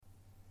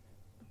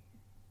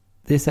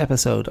This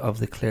episode of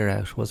The Clear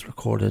Out was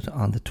recorded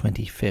on the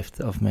 25th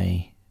of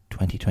May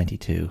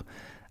 2022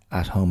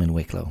 at home in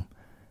Wicklow,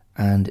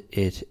 and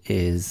it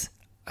is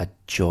a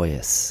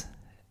joyous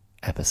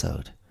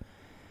episode.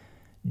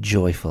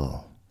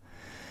 Joyful.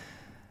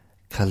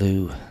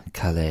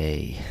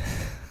 Calais.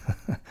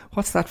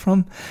 What's that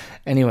from?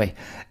 Anyway,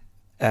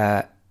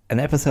 an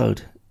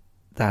episode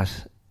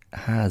that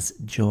has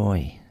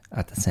joy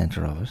at the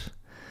centre of it.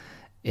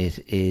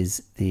 It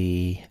is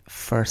the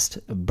first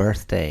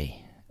birthday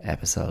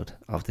episode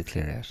of The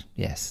Clear Out.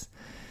 Yes,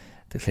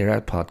 The Clear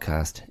Out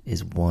podcast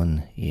is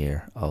 1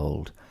 year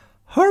old.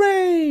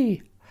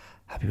 Hooray!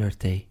 Happy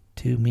birthday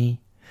to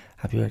me.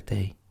 Happy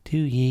birthday to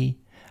ye.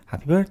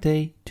 Happy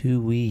birthday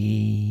to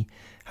we.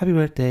 Happy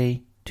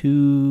birthday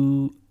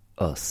to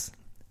us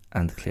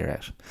and The Clear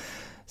Out.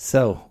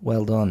 So,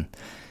 well done.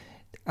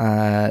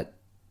 I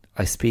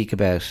speak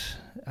about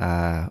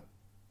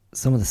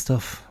some of the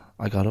stuff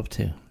I got up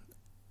to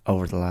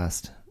over the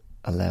last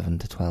 11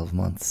 to 12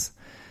 months,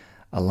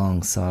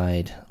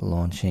 alongside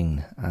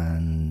launching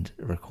and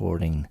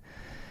recording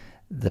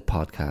the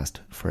podcast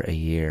for a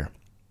year.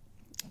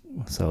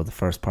 So the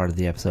first part of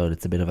the episode,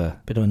 it's a bit of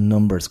a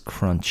numbers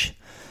crunch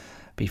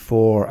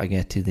before I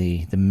get to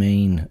the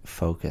main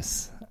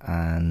focus.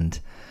 And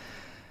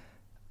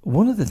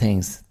one of the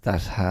things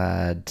that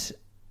had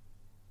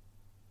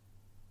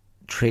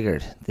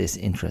triggered this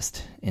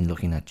interest in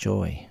looking at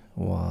joy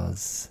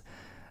was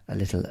a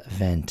little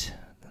event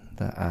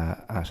that,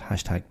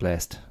 at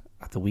 #blessed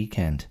at the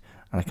weekend,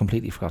 and I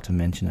completely forgot to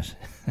mention it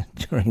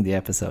during the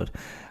episode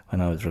when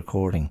I was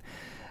recording.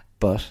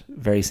 But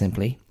very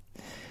simply,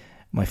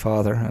 my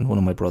father and one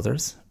of my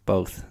brothers,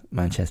 both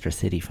Manchester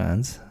City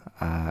fans,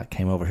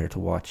 came over here to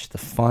watch the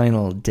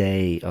final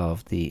day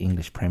of the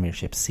English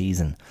Premiership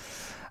season.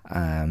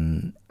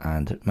 And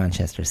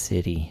Manchester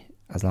City,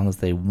 as long as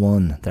they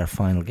won their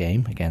final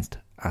game against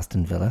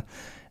Aston Villa,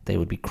 they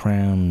would be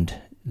crowned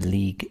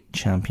league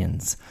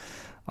champions.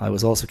 I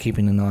was also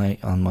keeping an eye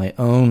on my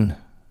own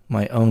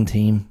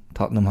team,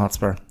 Tottenham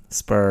Hotspur,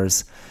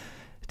 Spurs,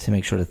 to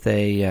make sure that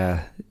they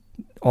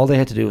all they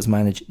had to do was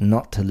manage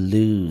not to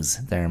lose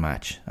their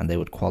match, and they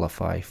would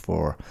qualify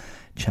for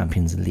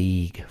Champions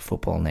League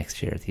football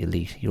next year, the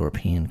elite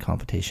European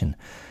competition.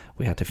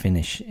 We had to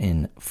finish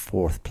in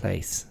 4th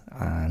place,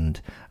 and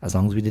as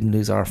long as we didn't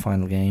lose our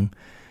final game,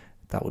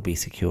 that would be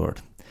secured.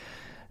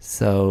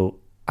 So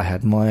I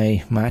had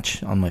my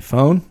match on my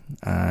phone,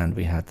 and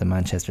we had the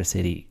Manchester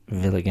City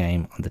Villa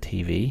game on the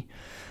TV.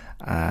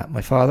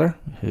 My father,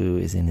 who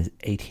is in his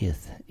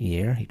 80th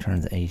year, he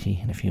turns 80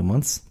 in a few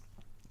months,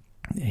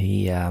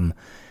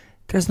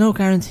 there's no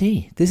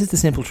guarantee. This is the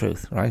simple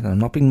truth, right? I'm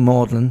not being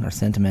maudlin or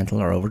sentimental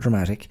or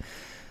overdramatic.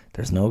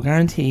 There's no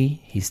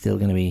guarantee he's still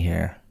going to be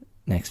here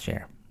next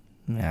year.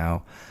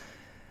 Now,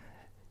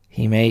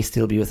 he may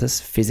still be with us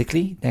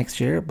physically next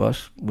year,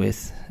 but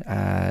with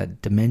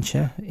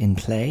dementia in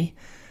play,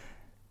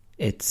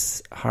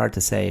 it's hard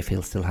to say if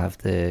he'll still have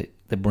the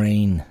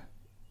brain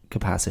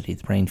capacity,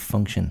 the brain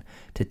function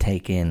to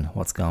take in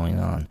what's going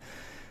on.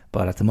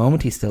 But at the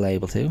moment, he's still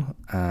able to,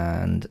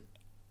 and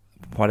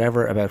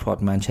whatever about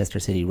what Manchester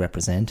City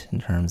represent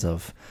in terms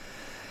of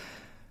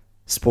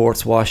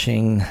sports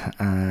washing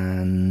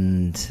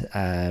and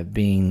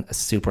being a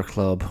super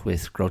club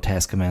with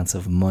grotesque amounts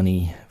of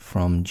money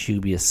from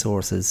dubious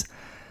sources,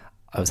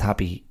 I was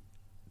happy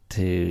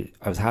to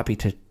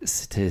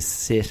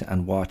sit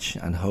and watch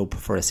and hope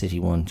for a City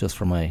win just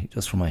for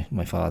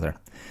my father.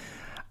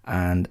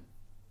 And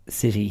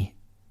City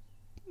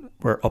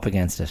were up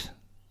against it.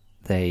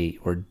 They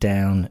were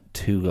down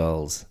 2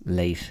 goals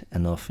late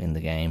enough in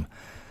the game,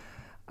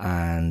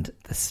 and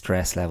the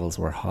stress levels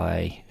were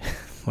high.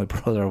 My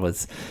brother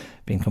was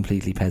being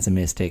completely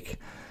pessimistic.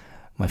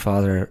 My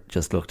father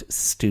just looked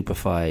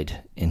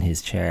stupefied in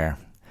his chair.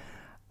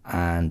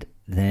 And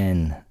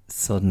then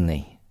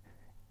suddenly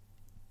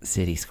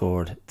City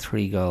scored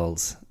 3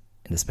 goals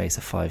in the space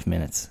of 5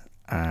 minutes,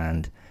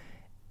 and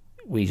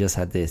we just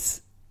had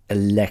this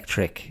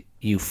electric,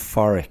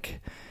 euphoric,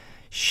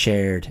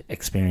 shared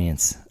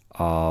experience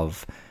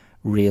of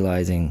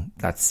realising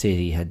that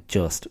City had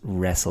just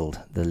wrestled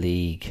the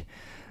league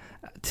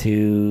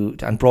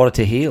and brought it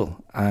to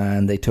heel,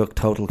 and they took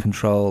total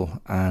control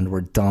and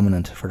were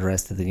dominant for the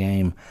rest of the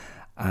game,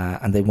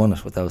 and they won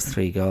it with those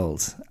 3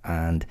 goals.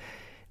 And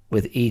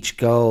with each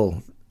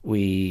goal,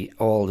 we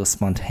all just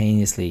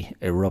spontaneously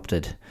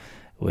erupted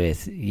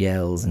with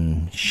yells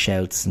and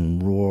shouts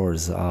and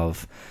roars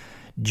of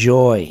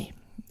joy,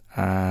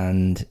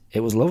 and it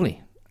was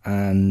lovely.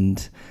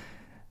 And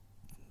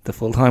the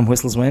full-time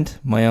whistles went.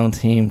 My own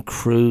team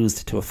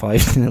cruised to a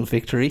 5-0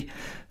 victory,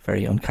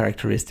 very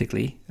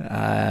uncharacteristically,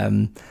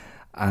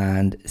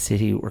 and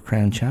City were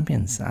crowned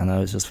champions. And I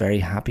was just very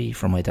happy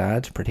for my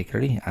dad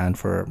particularly, and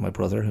for my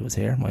brother who was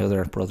here. My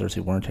other brothers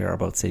who weren't here are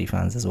both City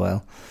fans as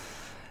well.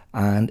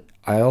 And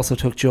I also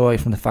took joy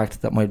from the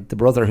fact that the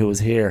brother who was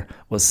here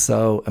was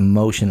so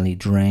emotionally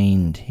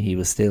drained. He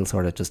was still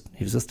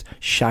he was just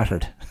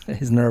shattered.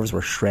 His nerves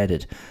were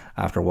shredded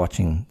after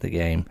watching the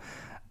game,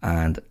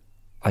 and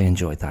I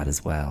enjoyed that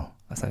as well.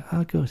 I was like,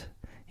 oh, good.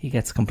 He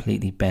gets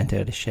completely bent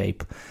out of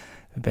shape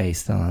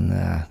based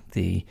on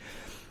the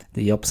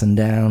ups and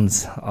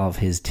downs of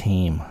his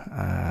team.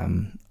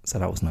 So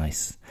that was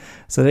nice.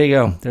 So there you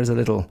go. There's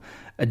a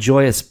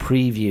joyous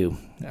preview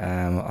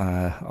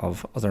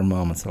of other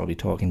moments that I'll be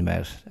talking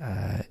about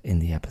in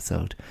the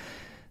episode.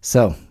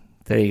 So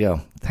there you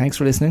go. Thanks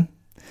for listening.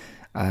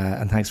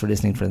 And thanks for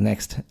listening for the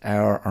next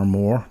hour or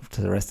more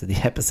to the rest of the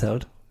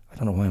episode. I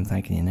don't know why I'm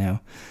thanking you now.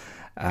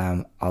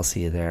 I'll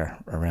see you there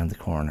around the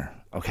corner.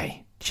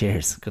 Okay,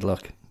 cheers. Good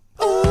luck.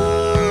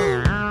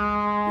 Ooh,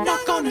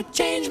 not gonna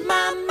change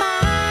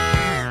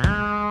my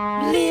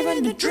mind,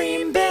 leaving the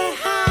dream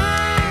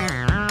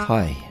behind.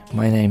 Hi,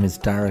 my name is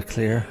Dara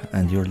Clear,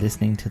 and you're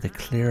listening to The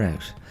Clear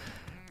Out.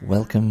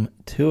 Welcome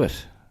to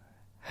it.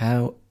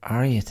 How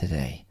are you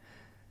today?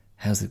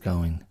 How's it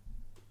going?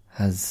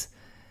 Has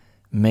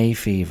May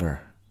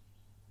fever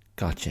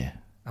got you?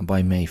 And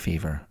by May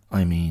fever,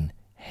 I mean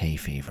hay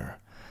fever.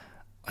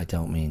 I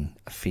don't mean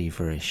a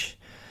feverish,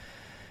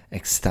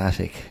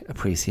 ecstatic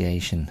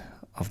appreciation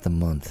of the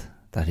month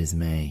that is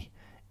May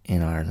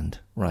in Ireland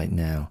right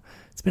now.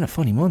 It's been a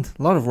funny month.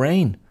 A lot of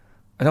rain.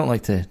 I don't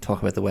like to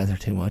talk about the weather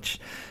too much,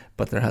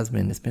 but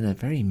it's been a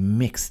very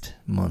mixed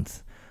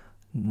month.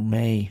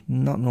 May,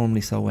 not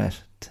normally so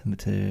wet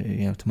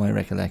to my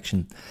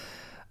recollection.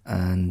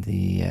 And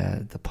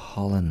the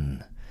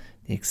pollen,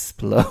 the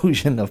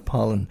explosion of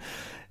pollen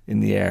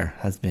in the air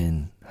has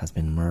been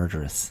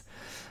murderous.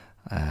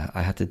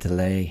 I had to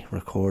delay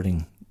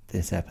recording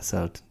this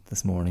episode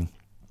this morning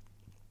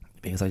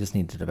because I just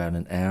needed about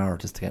an hour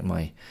just to get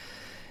my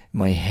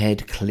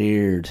head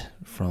cleared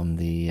from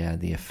the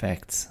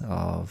effects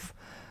of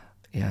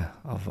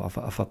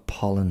a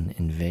pollen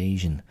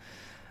invasion.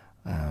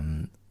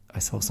 I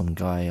saw some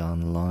guy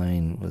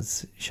online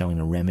was showing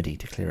a remedy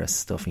to clear a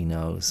stuffy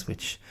nose,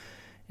 which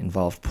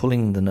involved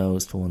pulling the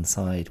nose to one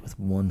side with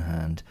one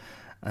hand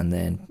and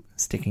then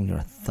sticking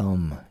your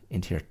thumb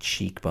into your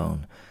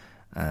cheekbone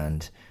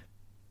and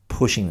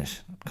pushing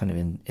it kind of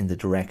in the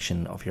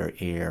direction of your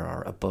ear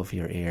or above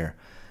your ear.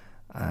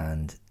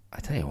 And I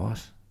tell you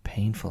what,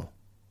 painful.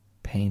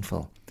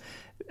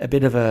 A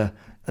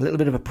little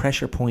bit of a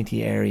pressure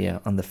pointy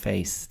area on the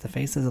face. The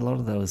face has a lot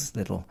of those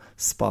little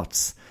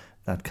spots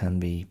that can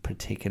be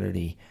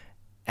particularly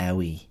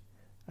owie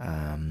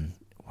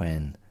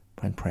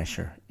when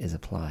pressure is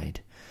applied.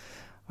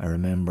 I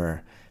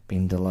remember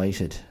being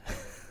delighted,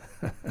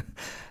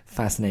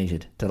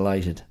 fascinated,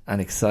 delighted and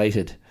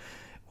excited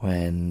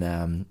when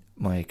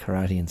my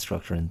karate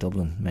instructor in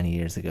Dublin many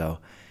years ago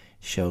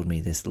showed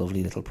me this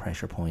lovely little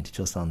pressure point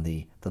just on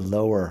the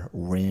lower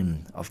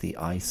rim of the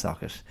eye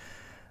socket.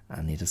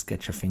 And you just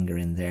get your finger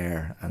in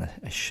there and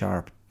a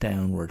sharp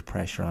downward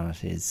pressure on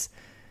it is,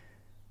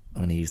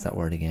 I'm going to use that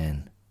word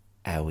again,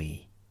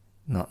 owie.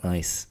 Not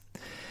nice.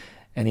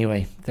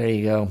 Anyway, there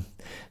you go.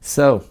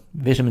 So,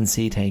 vitamin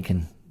C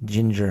taken,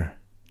 ginger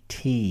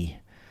tea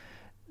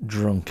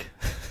drunk.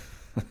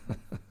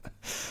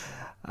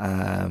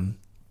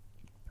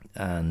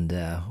 And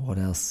what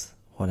else?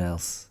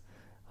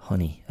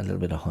 Honey, a little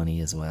bit of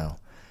honey as well.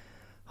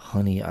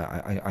 Honey,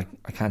 I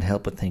can't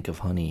help but think of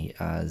honey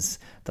as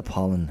the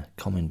pollen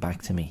coming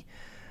back to me,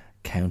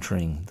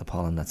 countering the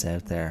pollen that's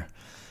out there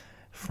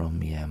from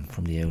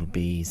the old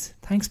bees.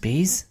 Thanks,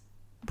 bees.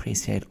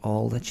 Appreciate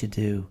all that you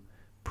do.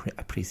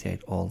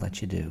 Appreciate all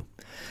that you do.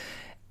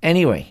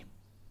 Anyway,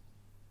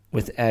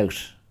 without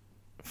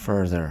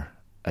further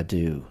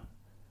ado,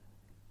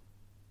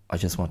 I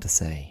just want to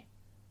say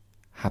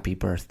happy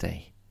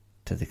birthday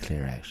to The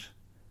Clear Out.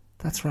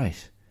 That's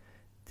right.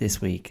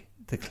 This week,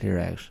 The Clear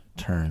Out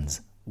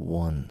turns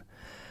 1.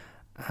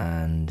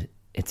 And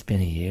it's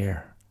been a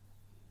year.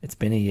 It's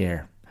been a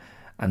year.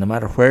 And no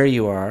matter where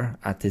you are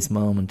at this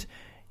moment,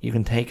 you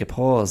can take a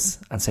pause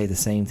and say the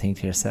same thing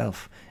to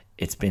yourself.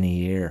 It's been a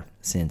year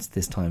since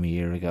this time a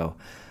year ago.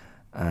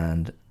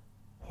 And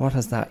what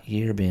has that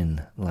year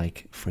been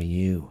like for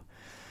you?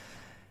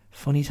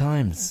 Funny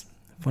times,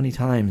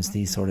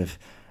 these sort of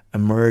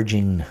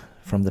emerging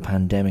from the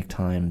pandemic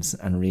times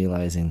and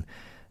realising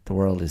the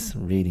world is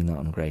really not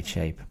in great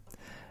shape.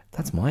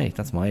 That's my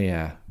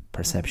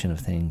perception of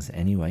things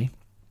anyway.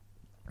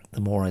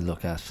 The more I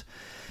look at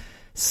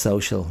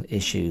social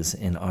issues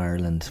in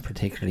Ireland,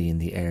 particularly in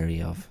the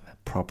area of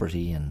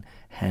property and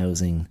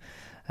housing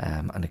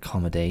and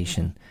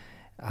accommodation,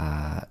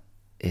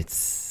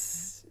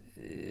 it's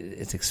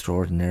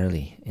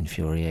extraordinarily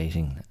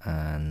infuriating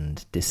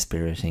and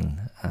dispiriting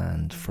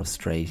and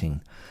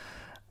frustrating.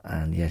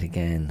 And yet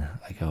again,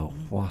 I go,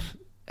 what?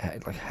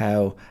 Like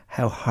how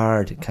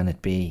hard can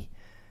it be?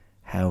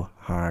 How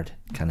hard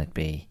can it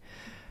be?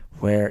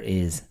 Where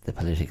is the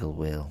political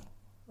will?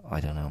 I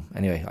don't know.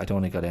 Anyway, I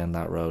don't want to go down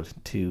that road.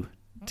 Too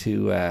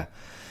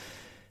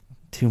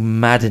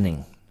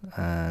maddening.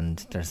 And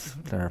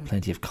there are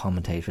plenty of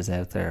commentators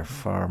out there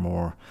far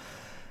more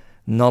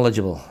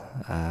knowledgeable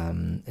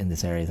in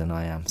this area than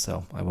I am.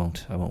 So I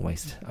won't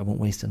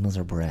waste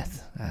another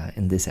breath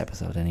in this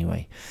episode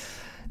anyway.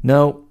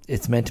 No,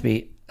 it's meant to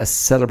be a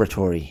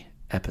celebratory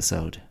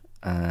episode,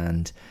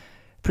 and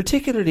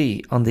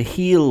particularly on the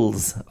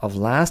heels of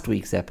last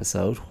week's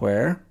episode,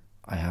 where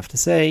I have to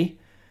say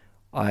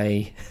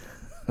I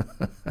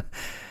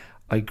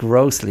I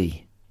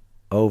grossly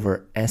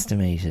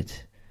overestimated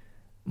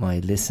my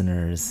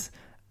listeners'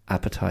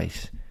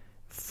 appetite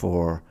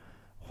for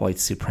white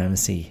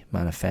supremacy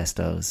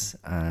manifestos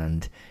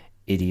and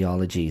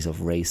ideologies of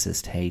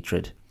racist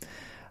hatred.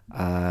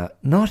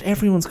 Not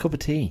everyone's cup of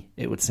tea,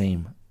 it would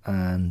seem,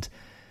 and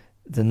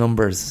the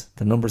numbers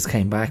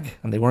came back,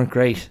 and they weren't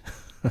great.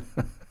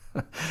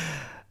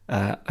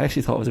 I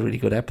actually thought it was a really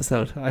good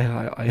episode.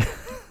 I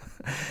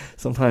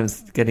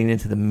sometimes getting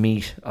into the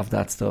meat of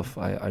that stuff,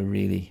 I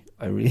really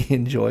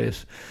enjoy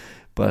it.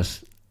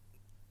 But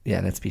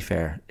yeah, let's be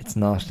fair, it's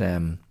not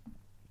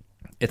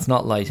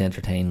light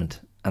entertainment,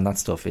 and that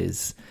stuff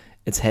it's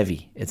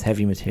heavy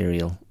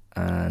material,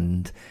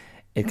 and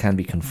it can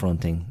be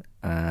confronting,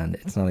 and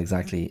it's not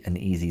exactly an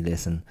easy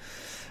listen.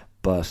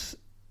 But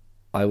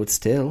I would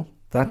still,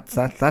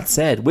 that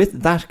said,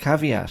 with that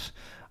caveat,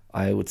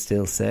 I would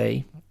still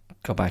say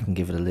go back and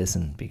give it a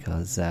listen,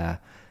 because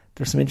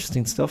there's some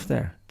interesting stuff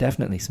there.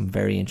 Definitely some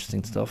very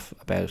interesting stuff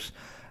about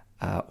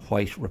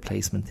white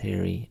replacement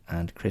theory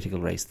and critical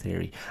race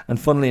theory. And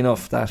funnily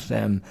enough, that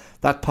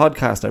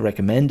podcast I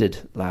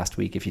recommended last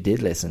week, if you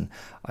did listen,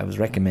 I was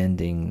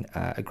recommending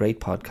a great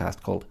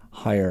podcast called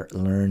Higher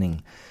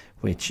Learning,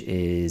 which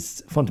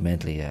is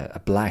fundamentally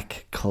a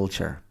black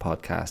culture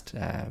podcast,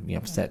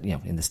 set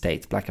in the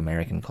States, black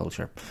American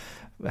culture,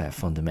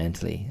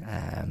 fundamentally,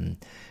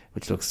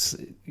 which looks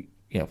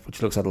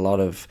at a lot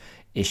of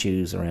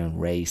issues around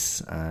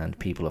race and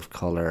people of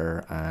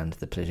color and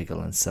the political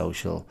and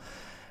social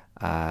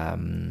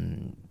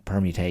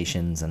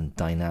permutations and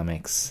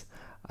dynamics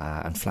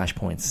and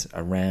flashpoints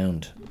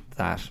around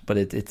that. But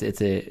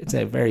it's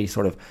a very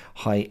sort of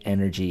high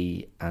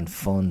energy and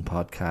fun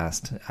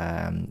podcast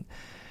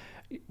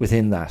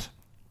within that.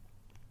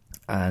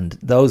 And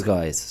those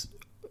guys,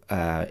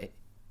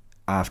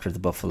 after the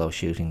Buffalo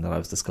shooting that I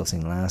was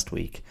discussing last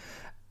week,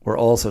 were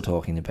also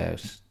talking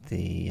about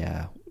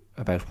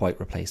about white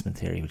replacement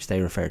theory, which they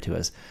refer to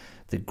as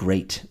the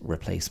Great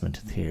Replacement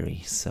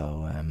Theory.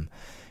 So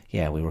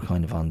yeah, we were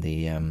kind of on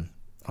the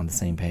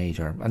same page.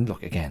 And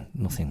look, again,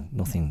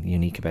 nothing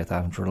unique about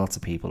that. I'm sure lots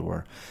of people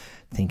were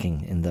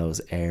thinking in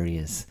those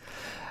areas.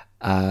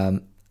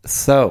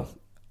 So,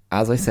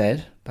 as I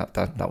said,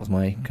 that was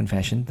my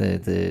confession.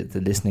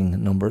 The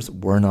listening numbers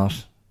were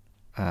not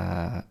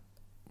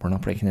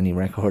breaking any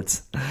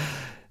records.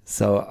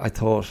 So I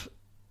thought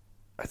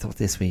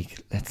this week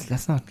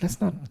let's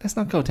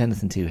not go to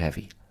anything too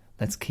heavy.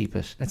 Let's keep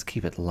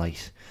it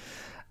light.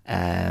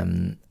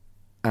 And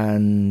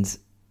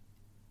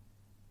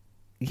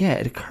yeah,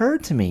 it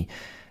occurred to me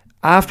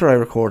after I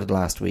recorded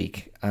last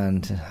week,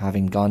 and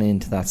having gone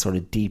into that sort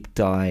of deep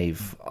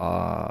dive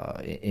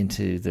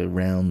into the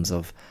realms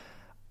of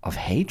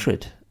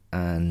hatred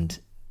and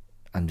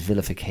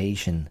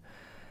vilification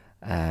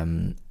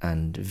and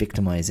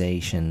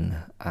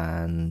victimization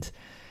and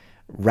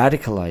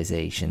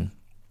radicalization.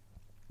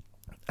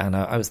 And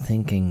I was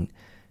thinking,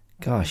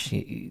 gosh,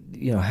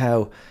 you know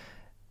how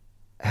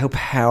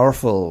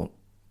powerful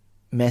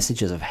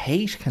messages of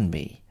hate can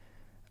be,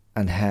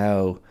 and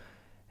how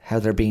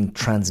they're being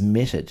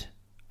transmitted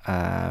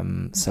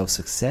so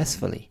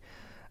successfully.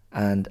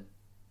 And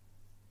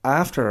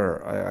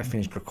after I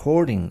finished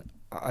recording,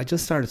 I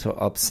just started to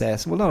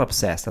obsess. Well, not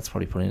obsess, that's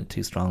probably putting it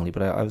too strongly,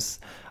 but I've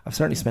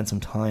certainly spent some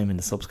time in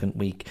the subsequent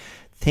week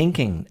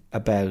thinking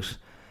about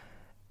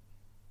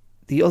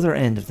the other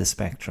end of the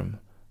spectrum.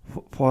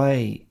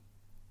 Why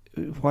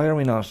are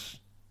we not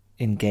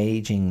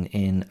engaging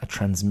in a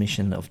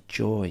transmission of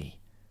joy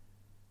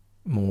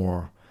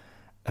more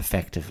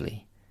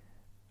effectively?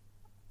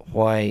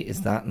 Why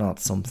is that not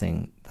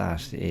something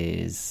that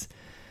is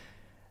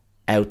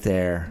out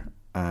there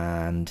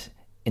and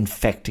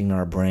infecting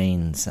our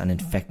brains and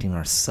infecting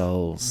our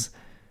souls?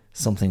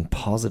 Something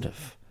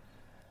positive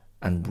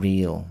and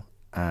real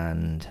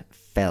and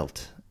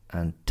felt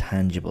and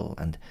tangible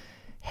and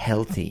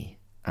healthy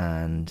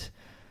and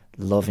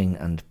loving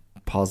and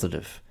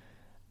positive.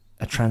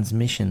 A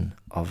transmission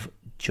of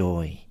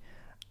joy.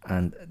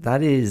 And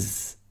that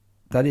is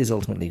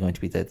ultimately going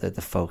to be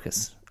the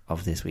focus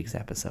of this week's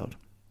episode.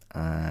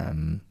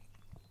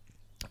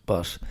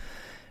 But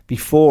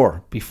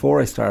before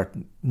I start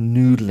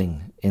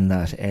noodling in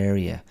that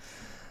area,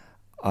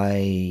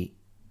 I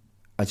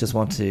just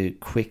want to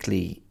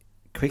quickly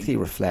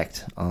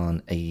reflect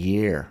on a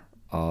year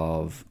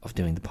of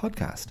doing the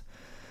podcast.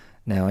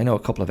 Now, I know a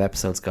couple of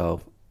episodes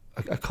ago,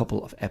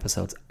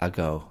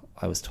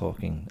 I was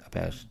talking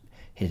about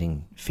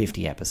hitting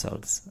 50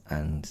 episodes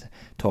and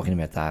talking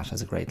about that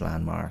as a great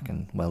landmark,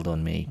 and well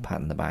done me, pat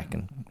on the back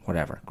and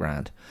whatever,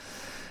 grand.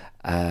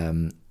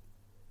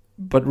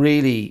 But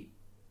really,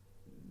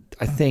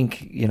 I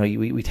think, you know,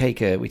 we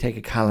take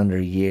a calendar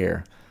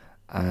year,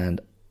 and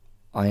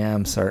I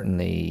am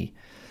certainly,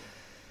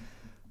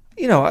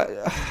 you know,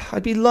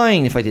 I'd be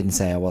lying if I didn't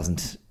say I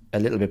wasn't a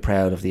little bit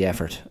proud of the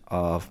effort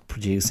of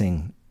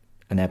producing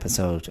an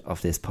episode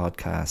of this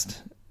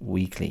podcast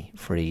weekly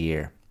for a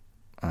year.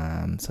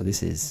 So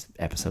this is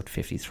episode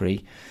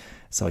 53.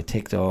 So I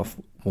ticked off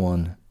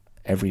one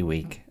every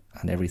week,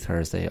 and every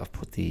Thursday I've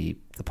put the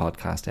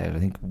podcast out. I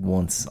think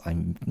once I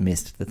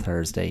missed the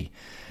Thursday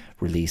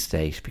release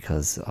date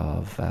because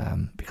of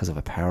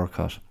a power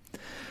cut.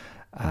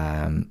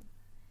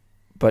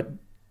 But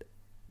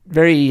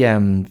very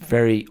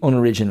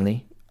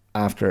unoriginally,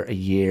 after a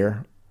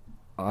year,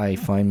 I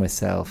find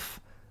myself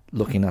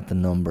looking at the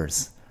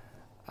numbers,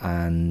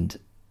 and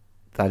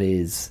that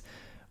is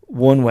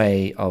one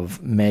way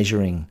of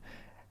measuring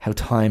how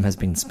time has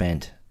been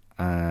spent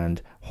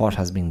and what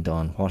has been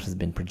done, what has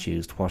been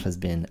produced, what has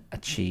been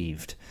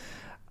achieved.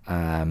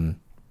 And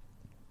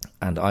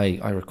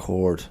I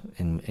record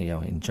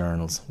in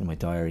journals, in my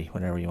diary,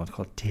 whatever you want to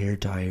call it.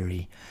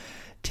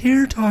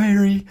 Dear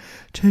diary,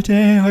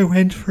 today I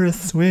went for a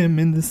swim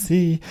in the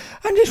sea,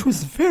 and it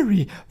was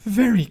very,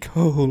 very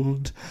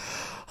cold.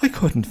 I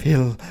couldn't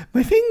feel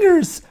my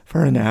fingers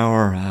for an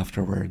hour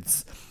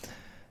afterwards.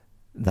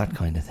 That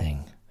kind of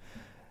thing.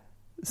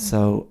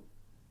 So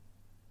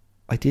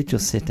I did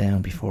just sit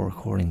down before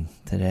recording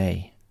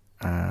today,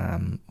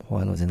 while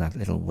I was in that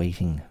little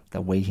waiting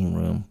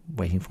room,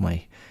 waiting for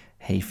my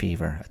hay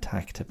fever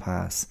attack to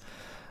pass.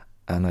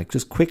 And I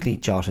just quickly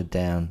jotted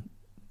down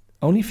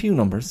only a few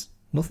numbers,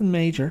 nothing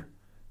major,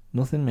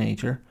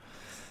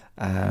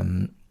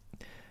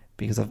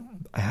 because I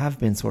have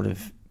been sort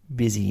of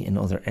busy in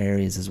other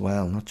areas as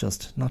well, not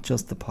just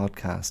the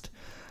podcast.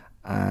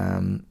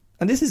 And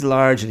this is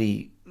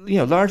largely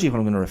what I'm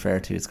going to refer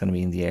to. It's going to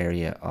be in the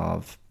area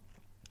of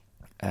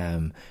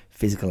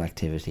physical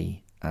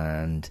activity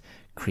and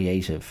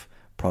creative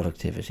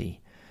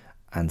productivity.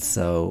 And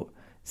so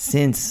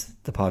since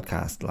the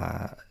podcast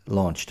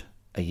launched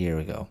a year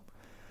ago,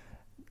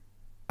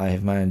 I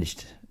have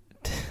managed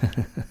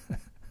to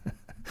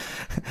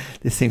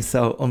this seems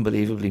so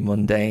unbelievably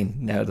mundane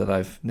now that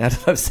I've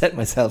set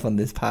myself on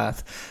this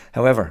path.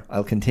 However,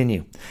 I'll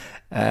continue.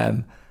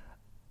 I've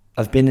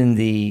been in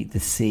the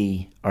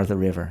sea or the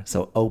river,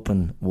 so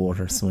open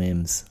water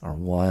swims or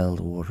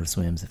wild water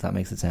swims, if that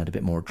makes it sound a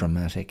bit more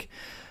dramatic,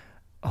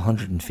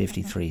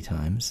 153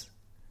 times.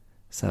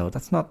 So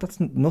that's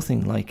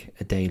nothing like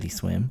a daily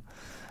swim,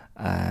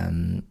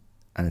 and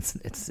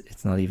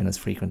it's not even as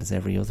frequent as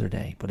every other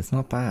day, but it's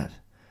not bad.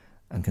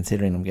 And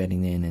considering I'm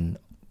getting in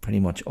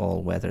pretty much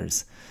all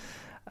weathers,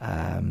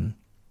 that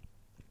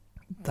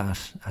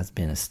has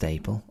been a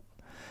staple.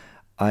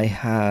 I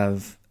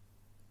have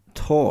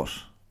taught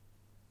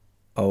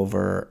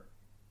over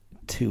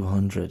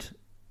 200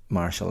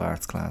 martial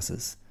arts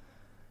classes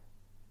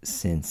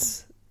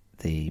since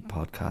the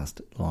podcast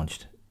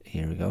launched a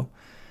year ago.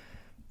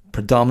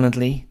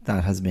 Predominantly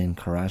that has been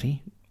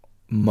karate.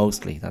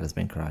 Mostly that has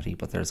been karate,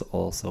 but there's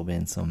also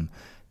been some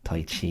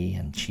Tai Chi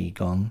and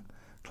Qigong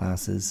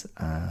classes,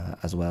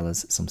 as well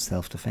as some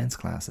self-defense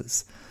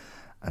classes,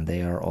 and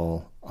they are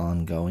all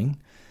ongoing.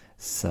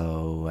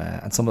 So,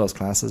 and some of those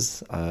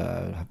classes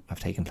have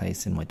taken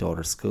place in my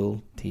daughter's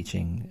school,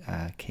 teaching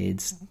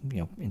kids,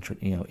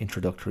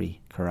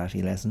 introductory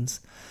karate lessons.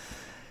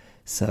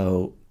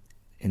 So,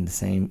 in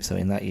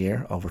that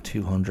year, over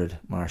 200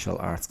 martial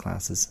arts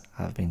classes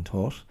have been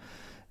taught.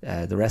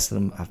 The rest of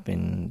them have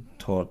been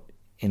taught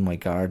in my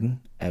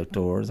garden,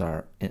 outdoors,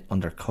 or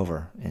under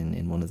cover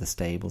in one of the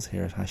stables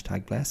here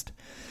at #Blessed.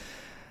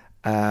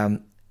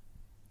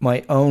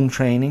 My own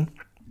training.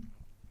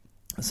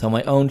 So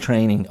my own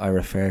training I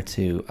refer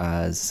to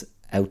as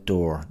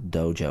outdoor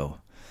dojo.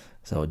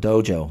 So a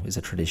dojo is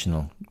a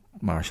traditional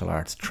martial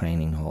arts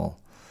training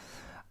hall,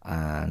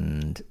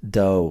 and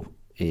do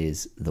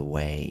is the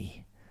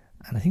way,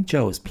 and I think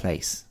jo is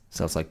place.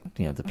 So it's like,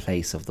 the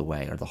place of the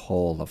way, or the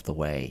hall of the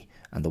way,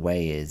 and the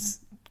way is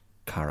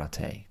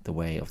karate, the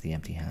way of the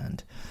empty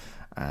hand.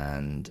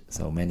 And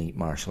so many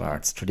martial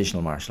arts,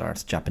 traditional martial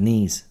arts,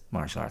 Japanese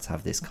martial arts,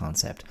 have this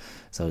concept.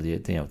 So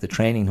the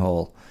training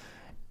hall,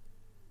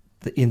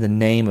 in the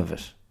name of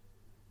it,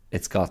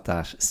 it's got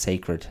that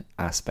sacred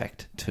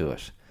aspect to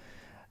it,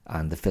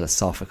 and the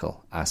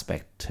philosophical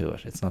aspect to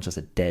it. It's not just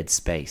a dead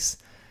space.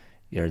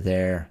 You're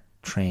there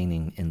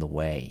training in the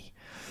way.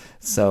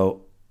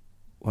 So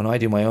when I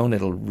do my own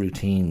little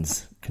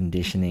routines,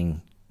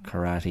 conditioning,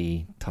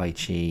 karate, Tai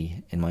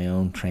Chi, in my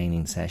own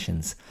training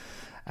sessions,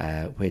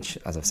 which,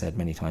 as I've said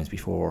many times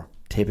before,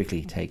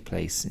 typically take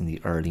place in the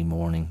early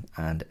morning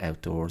and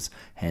outdoors,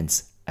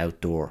 hence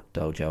outdoor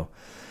dojo.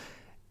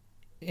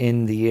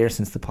 In the year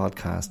since the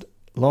podcast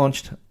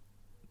launched,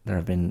 there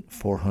have been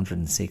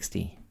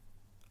 460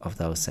 of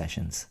those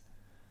sessions.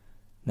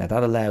 Now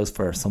that allows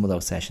for some of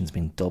those sessions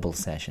being double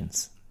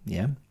sessions.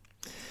 Yeah.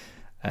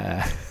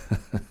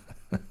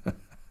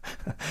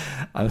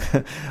 I'm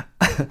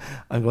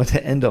going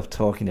to end up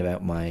talking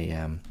about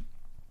my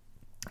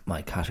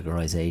my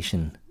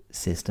categorization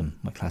system,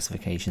 my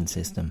classification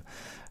system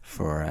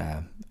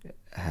for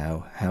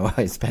how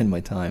I spend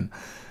my time.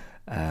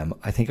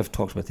 I think I've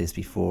talked about this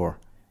before.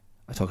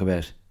 I talk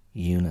about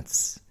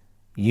units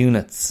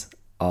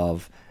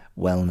of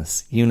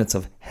wellness, units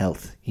of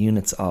health,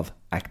 units of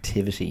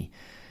activity.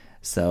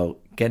 So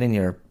getting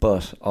your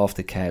butt off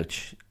the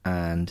couch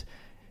and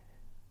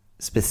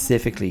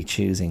specifically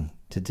choosing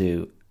to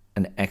do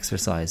an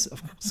exercise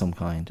of some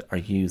kind or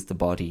use the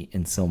body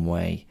in some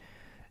way,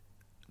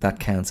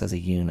 that counts as a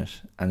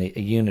unit. And a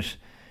unit,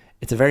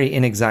 it's a very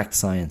inexact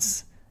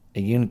science.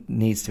 A unit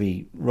needs to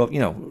be,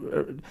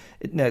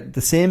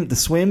 the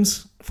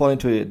swims fall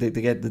into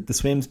the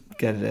swims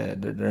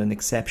they're an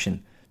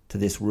exception to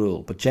this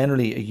rule, but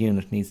generally a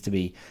unit needs to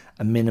be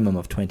a minimum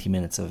of 20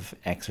 minutes of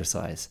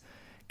exercise,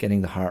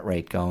 getting the heart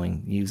rate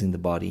going, using the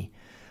body.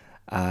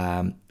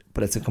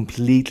 But it's a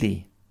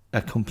completely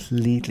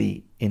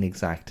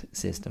inexact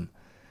system,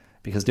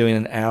 because doing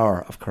an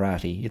hour of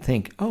karate, you'd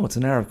think, oh, it's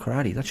an hour of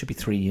karate, that should be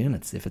 3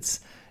 units if it's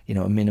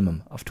a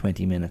minimum of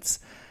 20 minutes.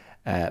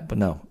 But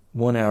no,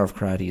 1 hour of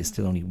karate is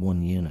still only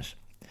 1 unit.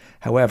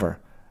 However,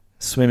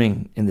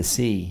 swimming in the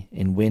sea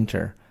in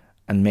winter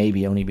and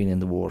maybe only being in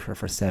the water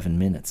for 7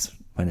 minutes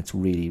when it's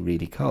really,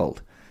 really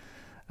cold,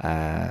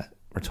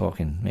 we're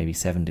talking maybe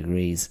 7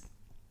 degrees,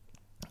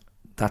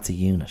 that's a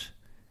unit.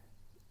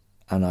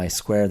 And I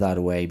square that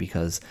away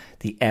because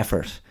the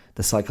effort,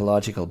 the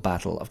psychological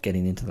battle of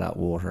getting into that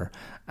water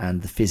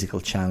and the physical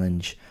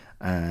challenge,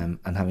 and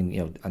having,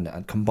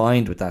 and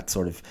combined with that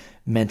sort of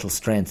mental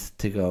strength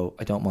to go,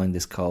 I don't mind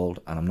this cold,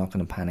 and I'm not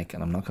going to panic,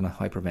 and I'm not going to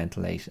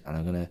hyperventilate, and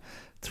I'm going to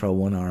throw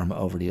one arm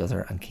over the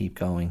other and keep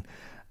going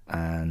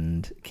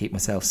and keep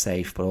myself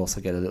safe, but also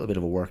get a little bit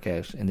of a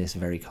workout in this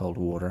very cold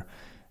water.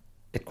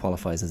 It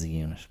qualifies as a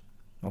unit.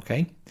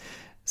 Okay?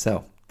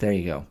 So, there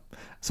you go.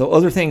 So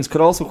other things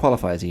could also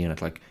qualify as a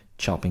unit, like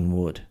chopping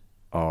wood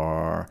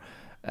or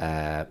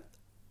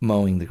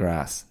mowing the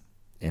grass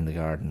in the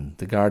garden.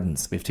 The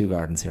gardens, we have 2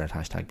 gardens here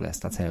at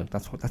 #blessed. That's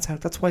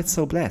why it's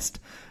so blessed.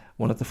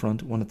 One at the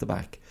front, one at the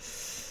back,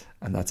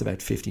 and that's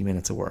about 50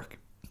 minutes of work.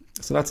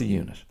 So that's a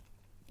unit.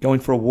 Going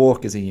for a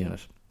walk is a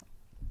unit.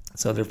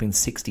 So there have been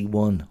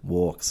 61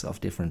 walks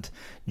of different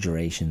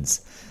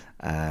durations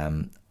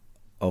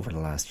over the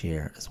last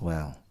year as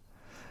well.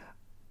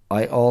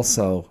 I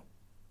also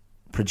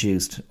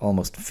produced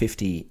almost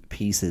 50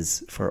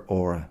 pieces for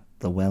Aura,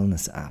 the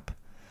wellness app.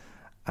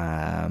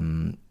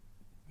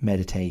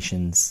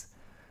 Meditations,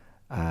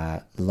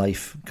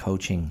 life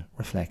coaching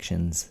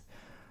reflections,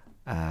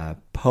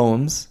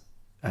 poems.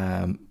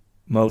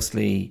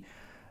 Mostly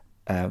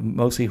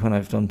when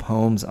I've done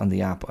poems on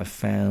the app, I've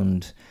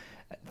found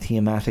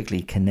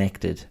thematically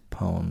connected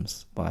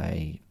poems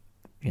by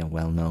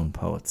well-known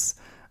poets,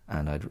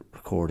 and I'd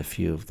record a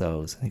few of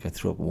those. I think I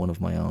threw up one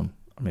of my own,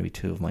 or maybe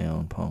 2 of my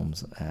own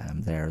poems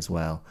there as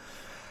well.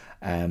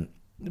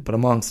 But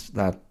amongst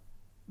that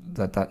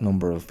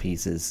number of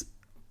pieces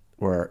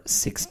were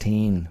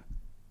 16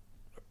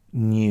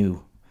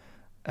 new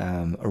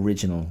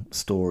original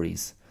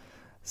stories.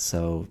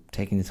 So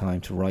taking the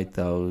time to write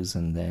those,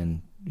 and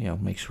then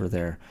make sure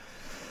they're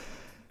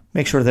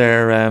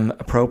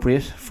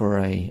appropriate for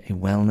a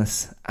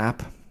wellness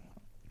app,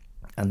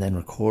 and then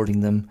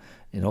recording them.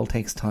 It all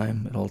takes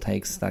time. It all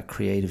takes that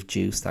creative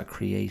juice, that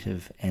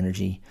creative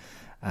energy.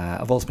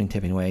 I've also been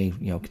tipping away,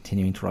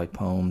 continuing to write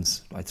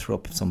poems. I threw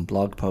up some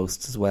blog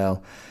posts as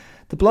well.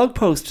 The blog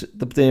post,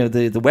 the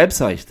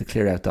website,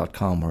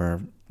 theclearout.com,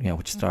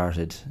 which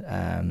started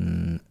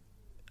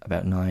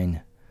about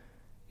 9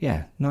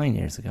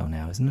 years ago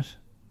now, isn't it?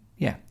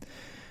 Yeah,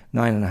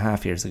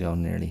 9.5 years ago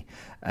nearly.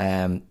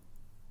 The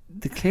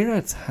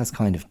Clearout has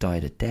kind of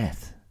died a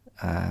death.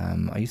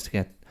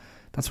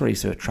 That's where I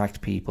used to attract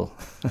people,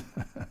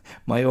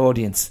 my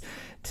audience,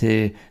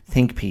 to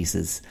think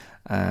pieces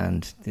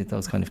and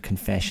those kind of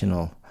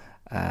confessional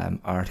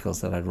articles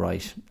that I'd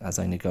write as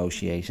I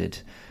negotiated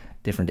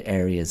different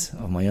areas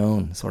of my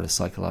own sort of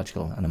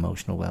psychological and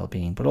emotional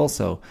well-being, but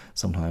also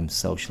sometimes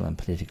social and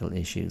political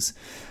issues.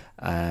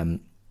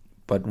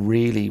 But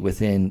really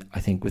within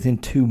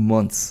 2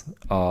 months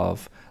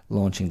of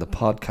launching the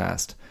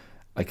podcast,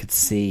 I could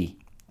see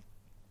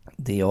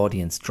the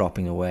audience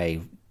dropping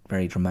away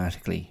very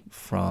dramatically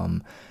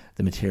from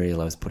the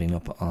material I was putting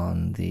up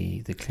on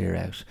the Clear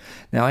Out.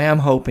 Now I am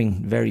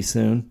hoping very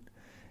soon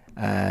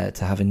to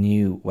have a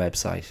new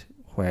website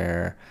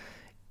where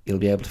you'll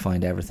be able to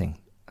find everything.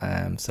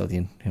 So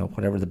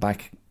whatever the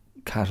back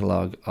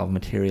catalogue of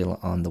material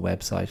on the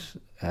website,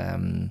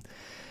 on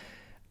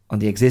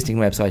the existing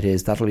website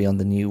is, that'll be on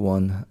the new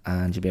one,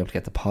 and you'll be able to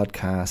get the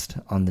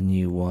podcast on the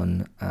new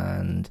one,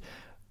 and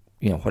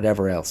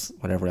whatever else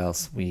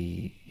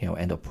we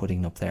end up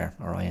putting up there,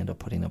 or I end up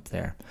putting up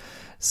there.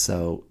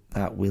 So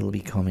that will be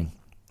coming.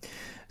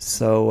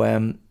 So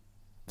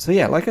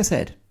yeah, like I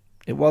said,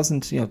 it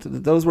wasn't,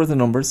 those were the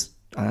numbers,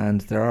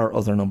 and there are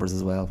other numbers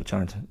as well which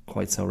aren't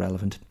quite so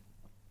relevant.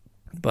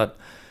 But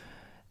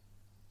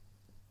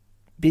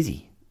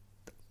busy.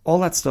 All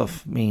that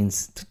stuff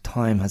means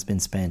time has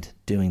been spent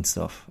doing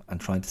stuff and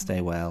trying to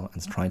stay well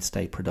and trying to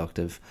stay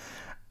productive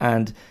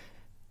and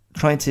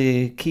trying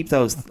to keep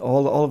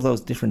all of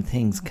those different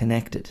things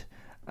connected.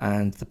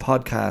 And the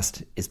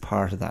podcast is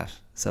part of that.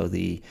 So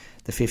the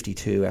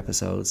 52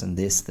 episodes and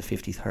the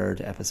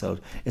 53rd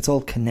episode, it's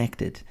all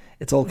connected.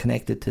 It's all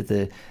connected to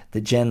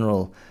the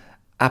general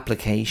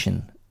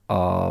application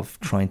of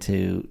trying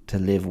to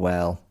live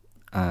well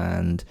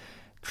and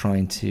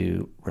trying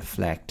to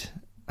reflect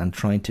and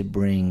trying to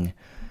bring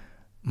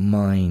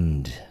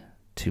mind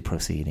to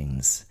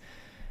proceedings,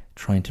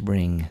 trying to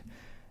bring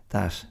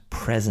that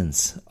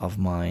presence of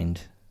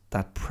mind,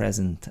 that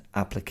present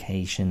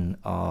application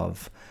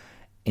of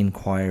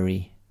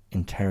inquiry,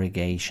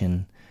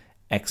 interrogation,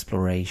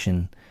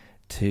 exploration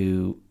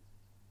to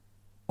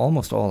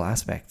almost all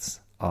aspects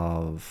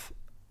of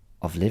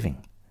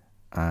living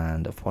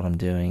and of what I'm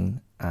doing,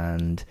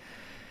 and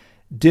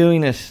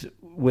doing it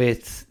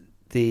with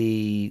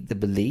the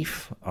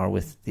belief or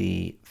with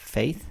the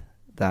faith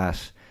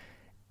that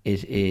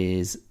it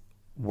is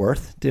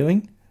worth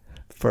doing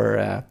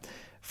for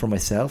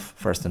myself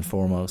first and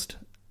foremost,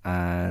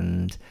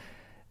 and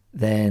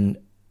then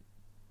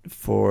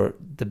for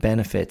the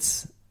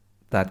benefits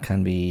that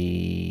can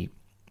be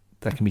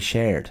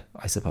shared,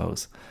 I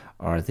suppose,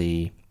 or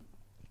the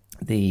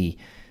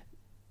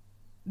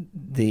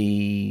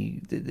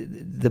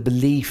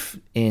belief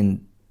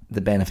in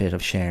the benefit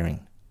of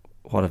sharing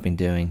what I've been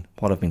doing,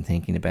 what I've been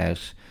thinking about,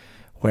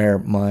 where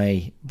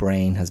my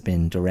brain has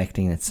been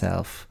directing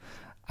itself,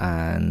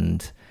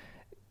 and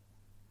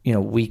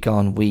week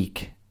on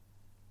week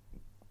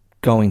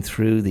going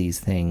through these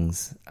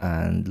things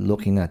and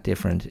looking at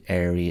different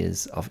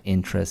areas of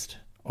interest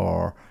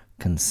or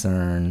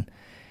concern,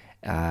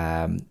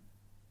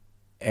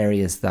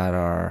 areas that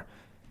are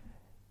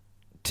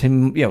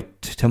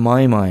to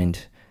my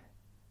mind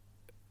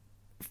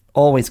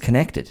always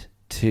connected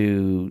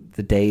to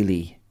the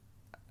daily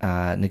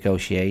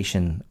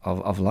negotiation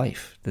of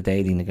life, the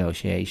daily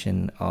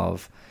negotiation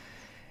of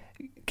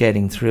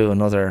getting through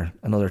another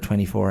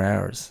 24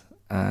 hours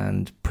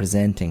and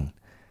presenting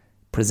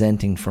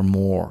for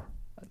more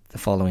the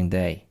following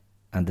day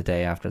and the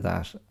day after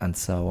that, and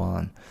so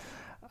on.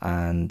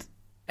 And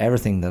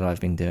everything that I've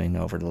been doing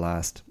over the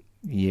last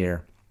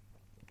year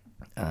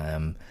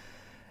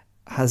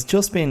has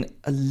just been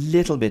a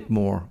little bit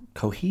more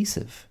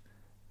cohesive,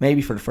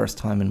 maybe for the first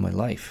time in my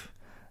life.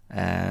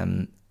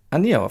 And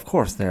of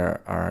course,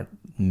 there are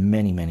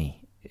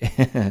many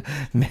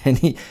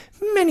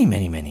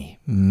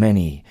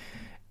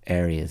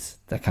areas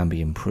that can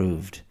be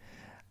improved.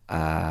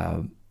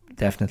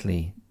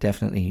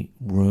 Definitely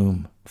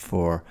room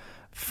for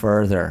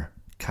further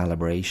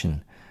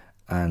calibration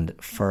and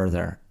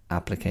further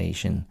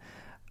application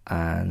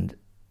and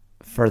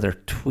further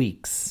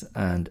tweaks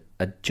and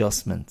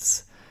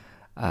adjustments.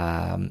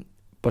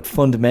 But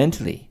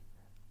fundamentally,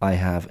 I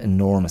have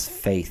enormous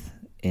faith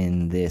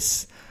in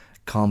this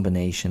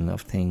combination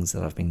of things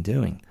that I've been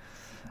doing,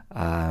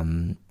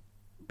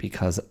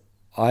 because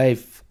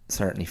I've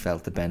certainly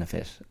felt the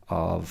benefit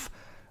of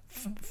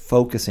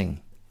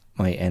focusing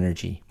my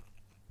energy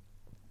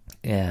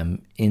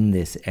in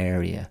this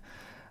area,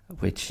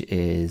 which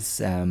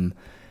is,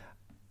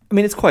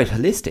 it's quite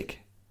holistic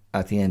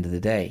at the end of the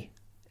day.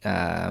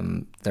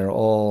 They're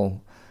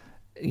all,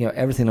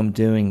 everything I'm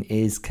doing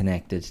is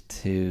connected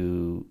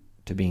to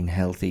being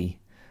healthy,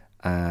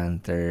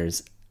 and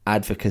there's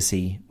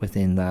advocacy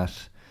within that,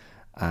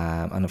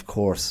 and of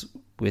course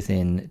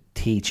within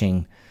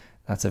teaching,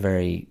 that's a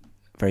very,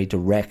 very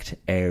direct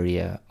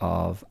area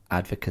of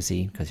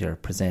advocacy, because you're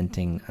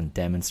presenting and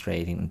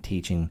demonstrating and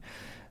teaching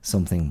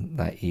something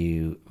that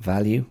you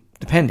value,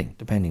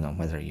 depending on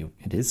whether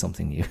it is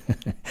something you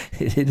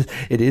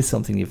it is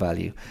something you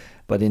value.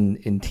 But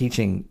in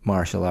teaching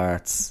martial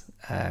arts,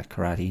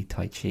 karate,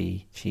 tai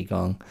chi,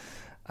 qigong,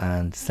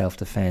 and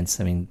self-defense,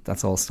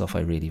 that's all stuff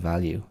I really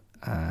value,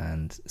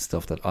 and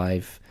stuff that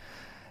I've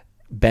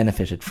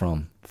benefited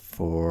from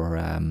for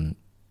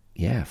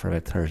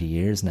about 30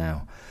 years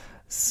now.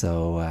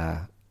 So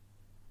I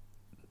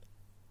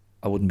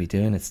wouldn't be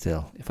doing it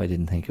still if I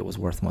didn't think it was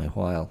worth my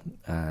while.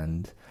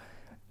 And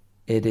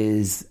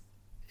it's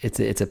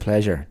a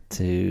pleasure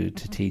to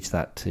teach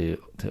that to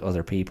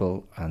other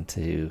people and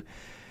to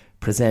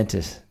present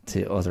it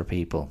to other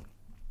people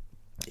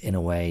in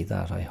a way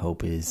that I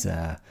hope is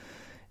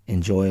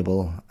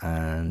enjoyable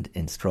and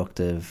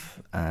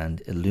instructive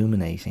and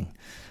illuminating.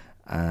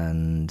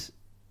 And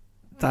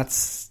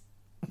that's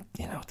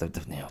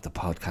the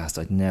podcast.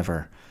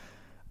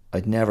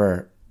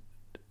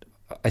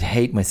 I'd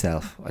hate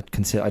myself. I'd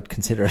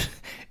consider it,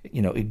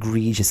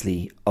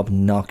 egregiously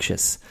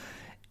obnoxious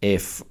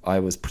if I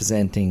was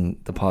presenting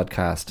the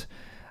podcast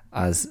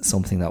as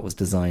something that was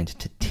designed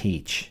to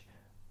teach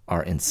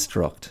or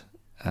instruct,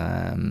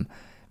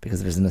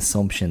 because there's an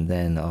assumption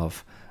then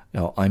of,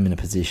 I'm in a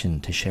position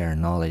to share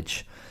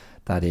knowledge.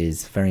 That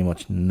is very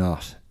much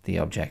not the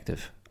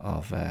objective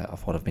of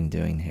what I've been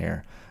doing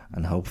here,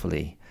 and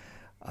hopefully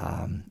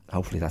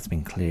that's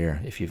been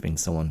clear. If you're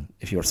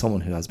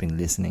someone who has been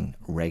listening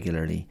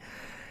regularly,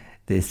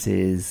 this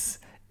is,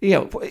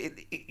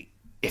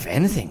 if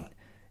anything,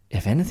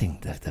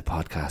 the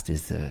podcast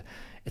is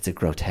it's a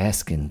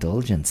grotesque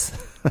indulgence.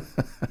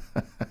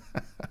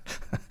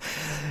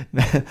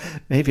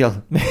 maybe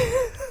I'll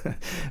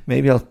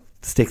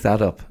stick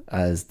that up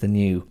as the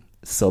new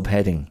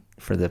subheading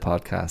for the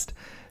podcast.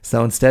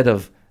 So instead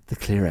of the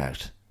Clear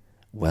Out,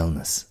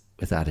 wellness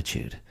with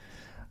attitude,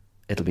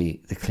 it'll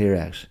be the Clear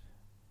Out,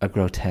 a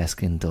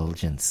grotesque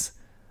indulgence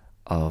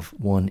of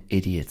one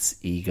idiot's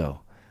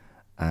ego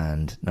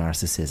and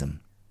narcissism.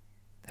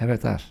 How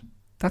about that?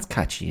 That's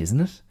catchy, isn't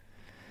it?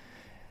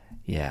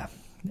 Yeah.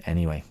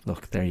 Anyway,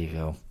 look, there you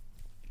go.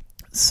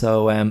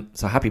 So,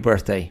 so happy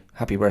birthday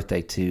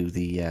to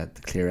the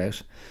Clear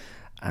Out.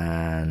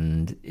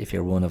 And if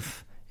you're one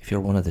of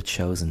the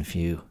chosen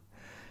few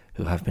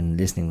who have been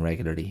listening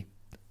regularly,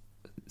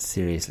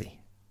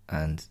 seriously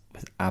and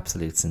with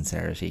absolute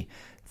sincerity,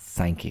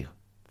 thank you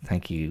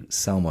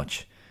so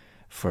much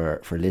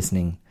for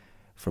listening,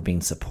 for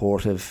being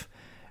supportive,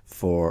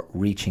 for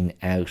reaching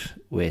out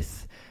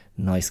with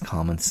nice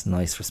comments,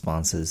 nice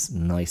responses,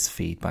 nice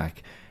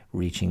feedback,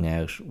 reaching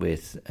out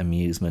with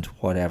amusement,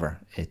 whatever.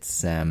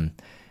 It's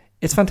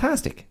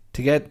fantastic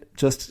to get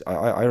just,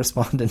 I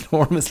respond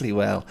enormously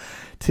well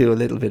to a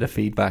little bit of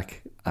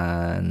feedback,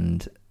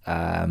 and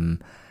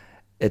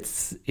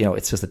it's, you know,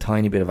 it's just a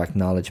tiny bit of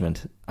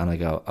acknowledgement, and I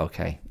go,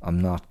 okay, I'm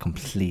not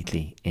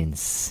completely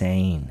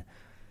insane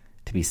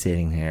to be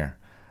sitting here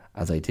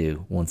as I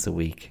do once a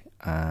week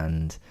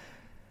and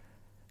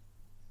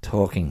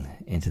talking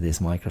into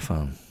this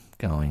microphone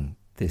going,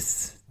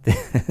 this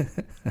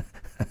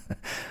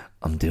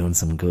I'm doing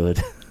some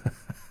good.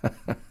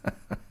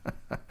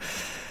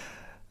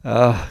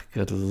 Oh,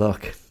 good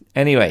luck.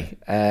 Anyway,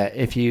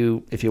 if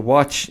you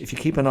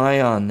keep an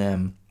eye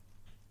on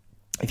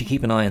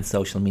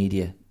social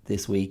media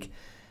this week,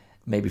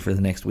 maybe for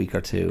the next week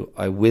or two,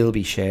 I will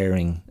be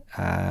sharing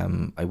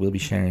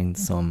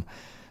some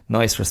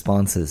nice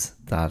responses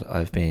that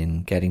I've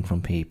been getting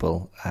from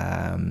people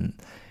in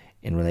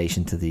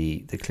relation to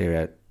the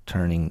Clear Out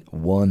turning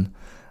 1.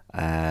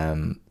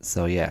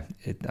 So yeah,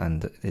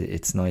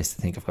 it's nice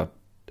to think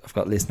I've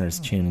got listeners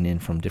tuning in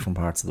from different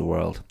parts of the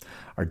world,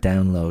 or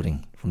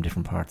downloading from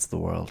different parts of the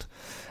world.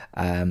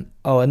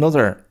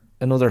 Another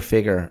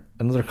figure,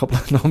 another couple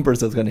of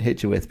numbers I was going to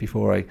hit you with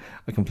before I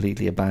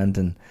completely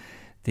abandon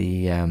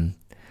the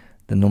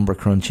number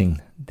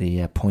crunching,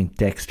 the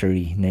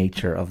Poindextery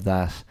nature of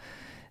that.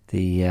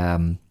 The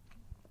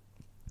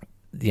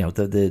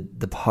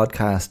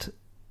podcast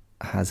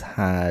has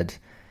had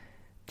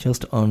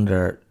just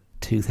under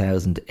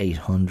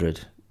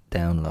 2,800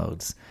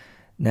 downloads.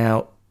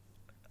 Now,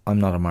 I'm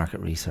not a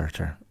market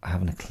researcher. I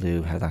haven't a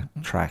clue how that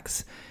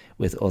tracks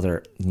with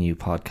other new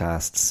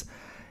podcasts.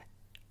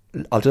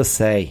 I'll just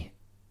say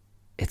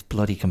it's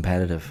bloody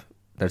competitive.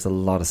 There's a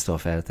lot of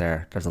stuff out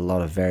there. There's a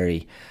lot of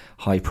very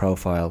high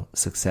profile,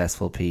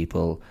 successful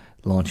people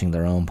launching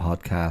their own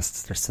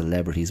podcasts. There's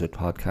celebrities with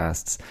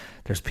podcasts.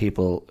 There's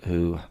people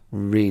who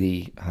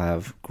really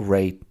have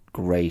great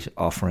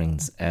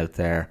offerings out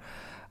there,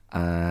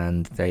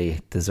 and they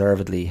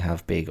deservedly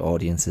have big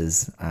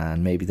audiences,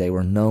 and maybe they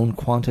were known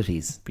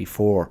quantities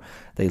before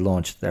they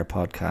launched their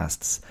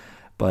podcasts,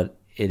 but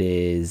it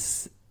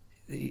is,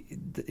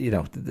 you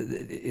know,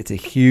 it's a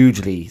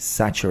hugely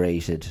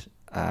saturated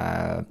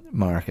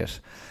market,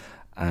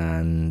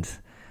 and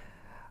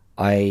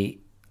I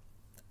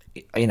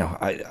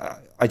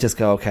just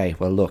go, okay,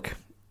 well, look,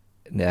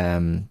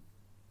 to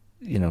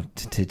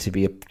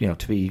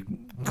be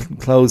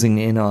closing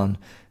in on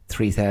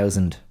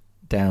 3,000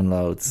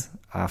 downloads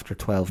after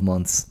 12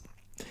 months,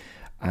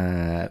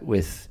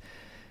 with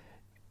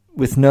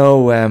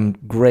no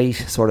great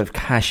sort of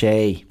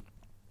cachet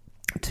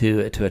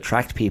to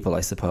attract people,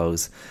 I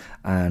suppose,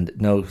 and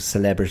no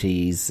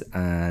celebrities.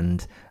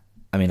 And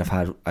I mean, I've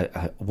had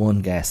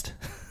one guest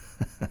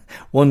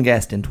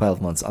in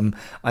 12 months.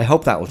 I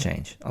hope that will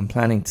change. I'm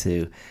planning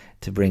to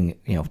bring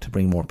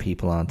more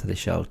people onto the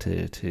show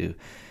to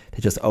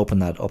just open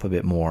that up a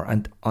bit more.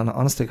 And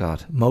honest to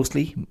God,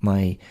 mostly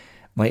my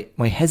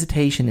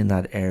hesitation in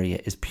that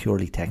area is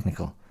purely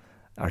technical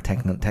or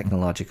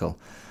technological.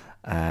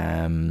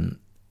 I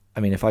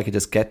mean, if I could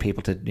just get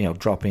people to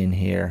drop in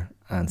here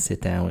and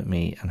sit down with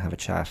me and have a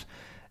chat,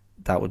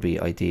 that would be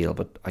ideal.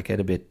 But I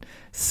get a bit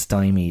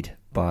stymied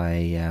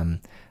by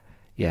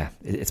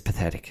it's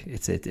pathetic.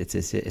 It's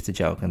a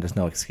joke, and there's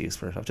no excuse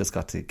for it. I've just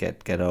got to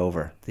get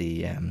over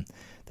the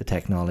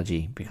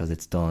technology, because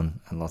it's done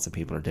and lots of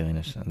people are doing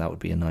it, and that would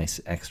be a nice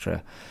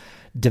extra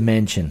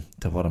dimension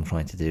to what I'm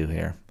trying to do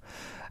here.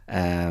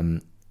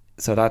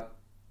 So that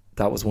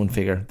was one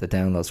figure. The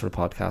downloads for the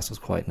podcast was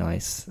quite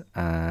nice,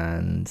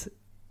 and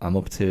I'm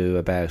up to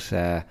about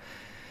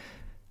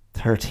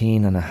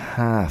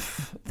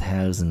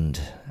 13,500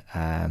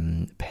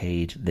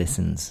 paid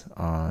listens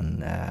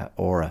on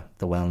Aura,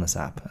 the wellness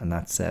app, and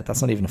that's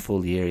not even a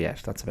full year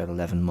yet. That's about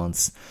 11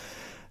 months.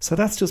 So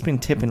that's just been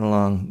tipping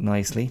along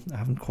nicely. I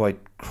haven't quite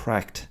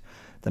cracked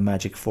the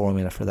magic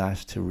formula for that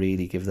to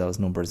really give those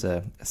numbers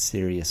a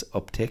serious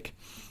uptick.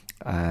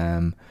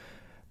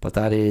 But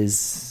that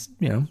is,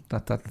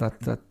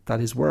 that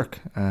is work,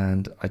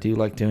 and I do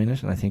like doing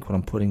it, and I think what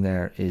I'm putting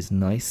there is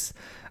nice,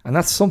 and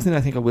that's something I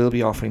think I will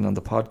be offering on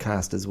the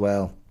podcast as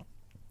well.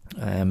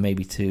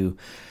 Maybe to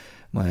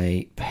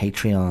my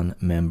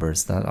Patreon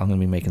members, that I'm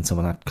going to be making some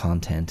of that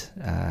content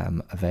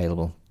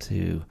available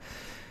to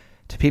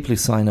people who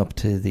sign up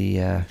to the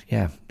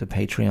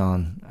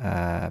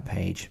Patreon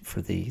page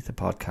for the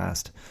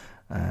podcast.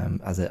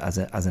 as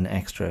an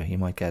extra. You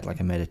might get like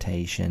a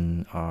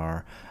meditation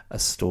or a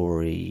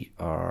story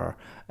or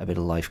a bit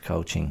of life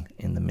coaching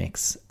in the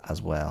mix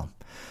as well.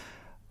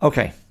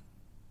 Okay,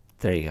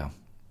 there you go.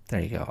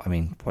 I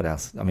mean, what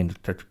else? I mean,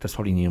 there's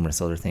probably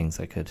numerous other things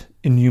I could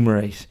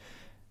enumerate.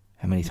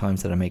 How many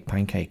times did I make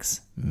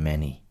pancakes?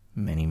 Many.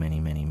 How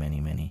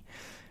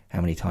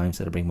many times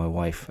did I bring my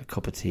wife a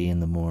cup of tea in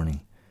the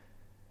morning?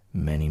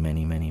 Many.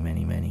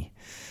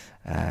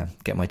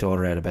 Get my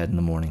daughter out of bed in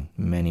the morning?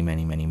 Many.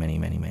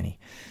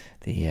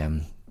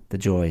 The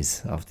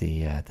joys of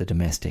the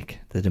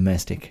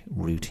domestic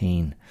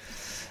routine.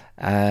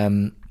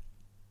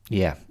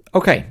 Yeah.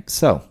 Okay.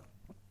 So,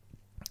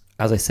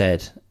 as I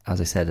said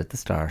at the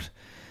start,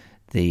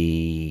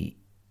 the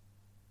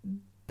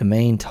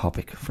main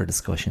topic for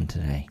discussion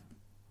today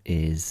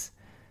is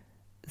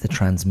the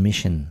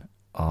transmission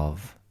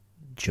of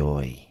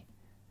joy.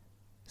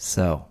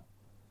 So,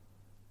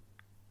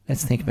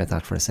 let's think about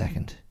that for a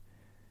second.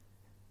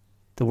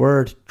 The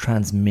word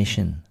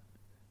transmission,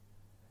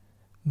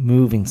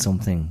 moving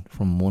something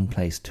from one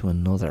place to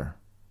another,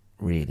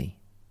 really.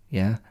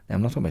 Yeah? Now,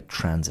 I'm not talking about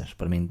transit,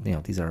 but I mean,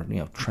 these are,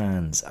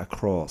 trans,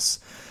 across.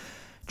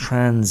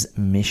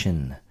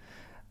 Transmission.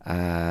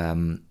 Let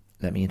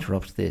me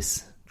interrupt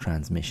this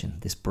transmission,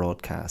 this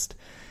broadcast.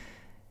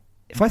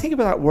 If I think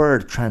about that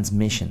word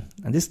transmission,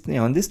 and this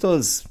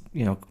does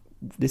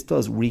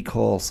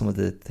recall some of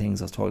the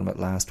things I was talking about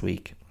last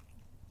week.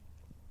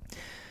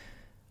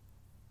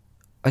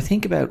 I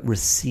think about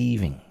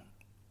receiving.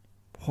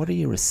 What are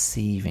you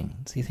receiving?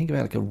 So you think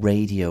about like a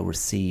radio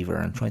receiver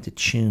and trying to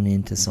tune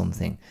into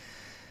something.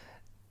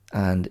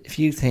 And if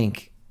you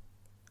think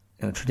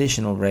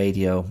traditional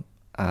radio,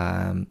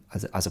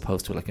 as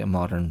opposed to like a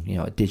modern,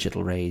 a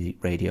digital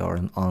radio or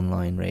an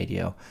online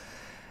radio,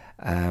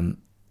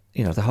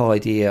 the whole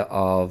idea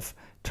of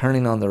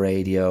turning on the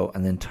radio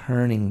and then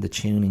turning the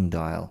tuning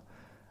dial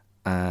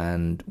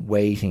and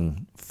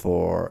waiting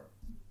for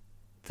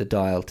the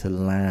dial to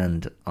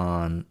land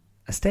on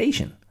a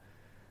station.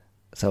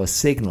 So a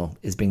signal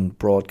is being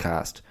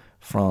broadcast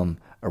from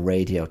a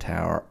radio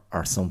tower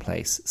or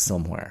someplace,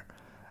 somewhere.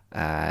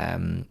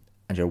 And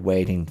you're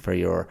waiting for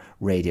your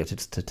radio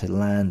to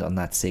land on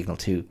that signal,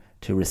 to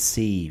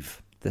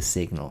receive the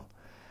signal.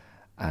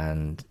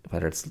 And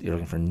whether you're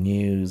looking for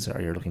news,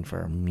 or you're looking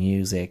for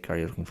music, or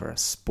you're looking for a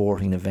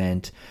sporting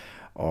event,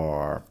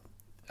 or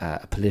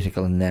a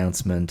political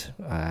announcement,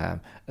 a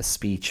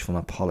speech from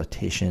a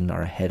politician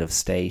or a head of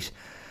state,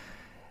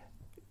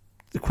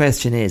 the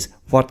question is,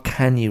 what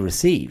can you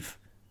receive?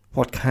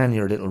 What can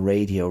your little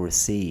radio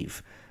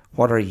receive?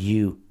 What are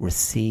you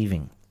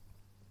receiving?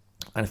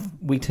 And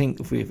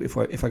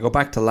if I go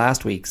back to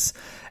last week's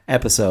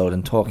episode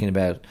and talking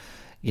about,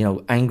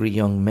 angry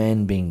young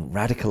men being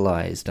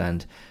radicalized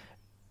and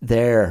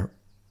their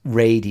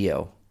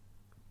radio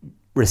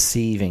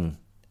receiving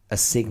a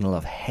signal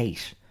of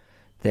hate,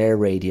 their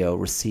radio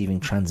receiving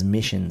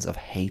transmissions of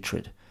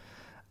hatred,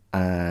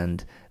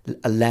 and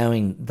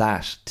allowing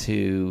that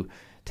to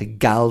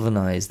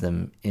galvanize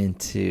them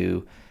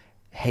into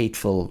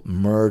hateful,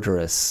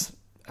 murderous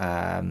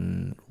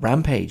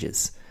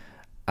rampages,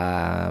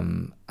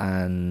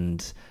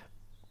 and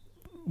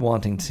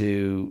wanting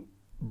to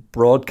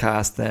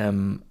broadcast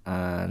them,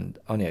 and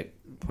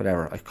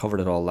whatever. I covered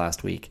it all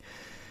last week.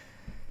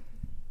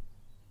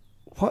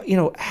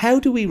 How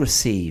do we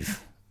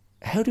receive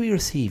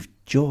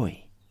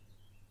joy?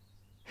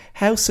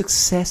 How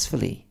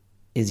successfully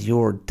is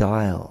your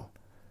dial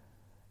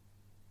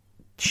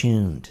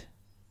tuned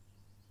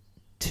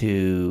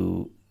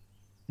to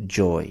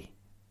joy?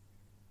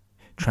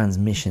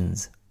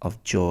 Transmissions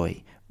of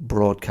joy,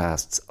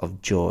 broadcasts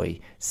of joy,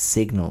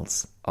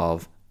 signals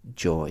of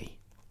joy.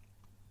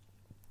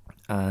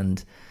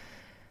 And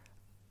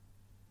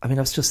I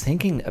was just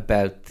thinking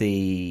about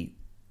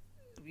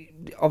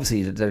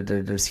obviously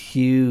there's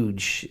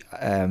huge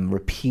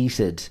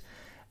repeated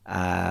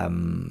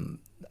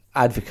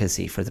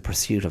advocacy for the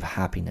pursuit of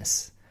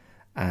happiness,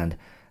 and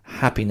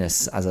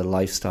happiness as a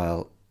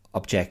lifestyle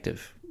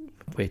objective,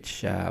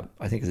 which I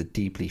think is a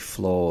deeply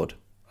flawed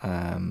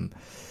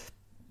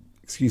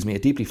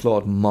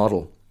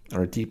model,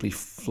 or a deeply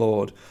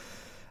flawed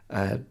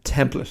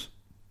template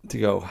to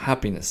go.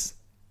 Happiness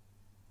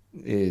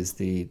is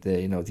the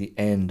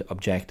end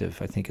objective.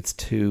 I think it's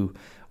too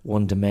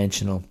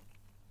one-dimensional.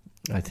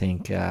 I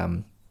think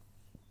it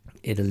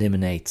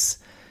eliminates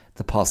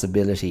the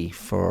possibility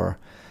for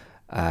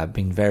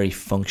being very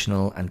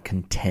functional and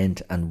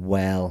content and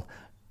well,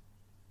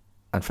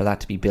 and for that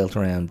to be built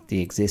around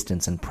the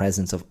existence and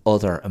presence of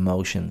other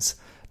emotions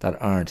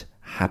that aren't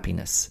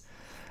happiness.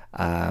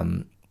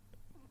 But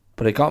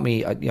it got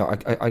me,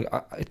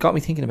 it got me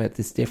thinking about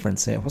this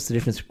difference. What's the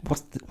difference?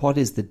 What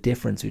is the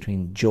difference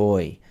between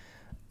joy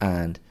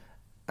and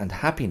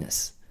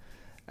happiness?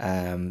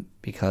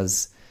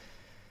 Because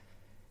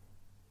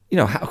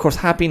of course,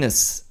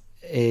 happiness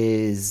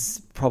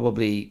is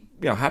probably,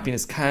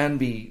 happiness can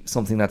be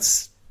something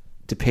that's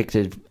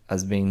depicted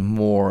as being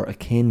more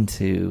akin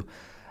to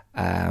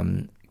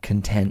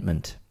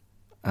contentment,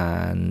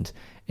 and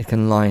it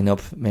can line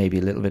up maybe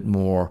a little bit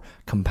more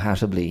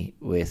compatibly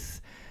with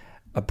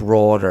a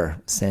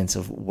broader sense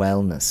of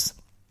wellness.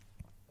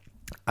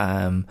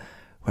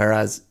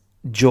 Whereas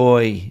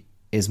joy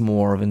is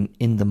more of an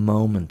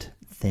in-the-moment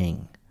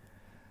thing.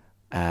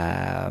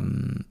 A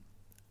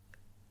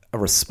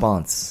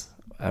response,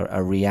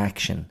 a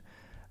reaction,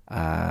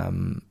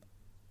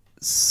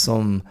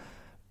 some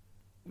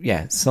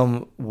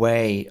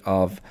way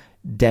of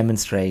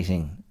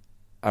demonstrating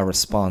a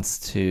response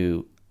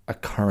to a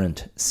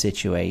current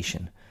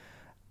situation.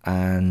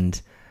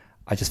 And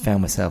I just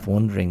found myself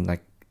wondering,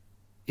 like,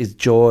 is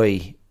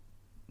joy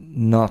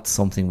not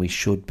something we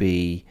should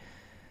be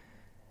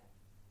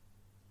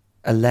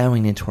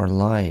allowing into our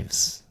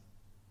lives?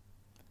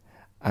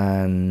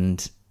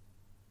 And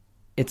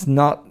it's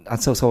not,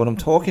 and so what I'm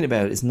talking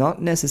about is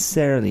not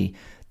necessarily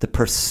the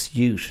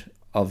pursuit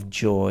of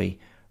joy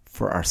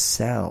for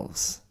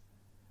ourselves.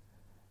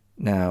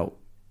 Now,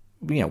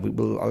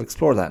 I'll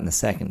explore that in a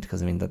second,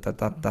 because I mean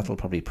that'll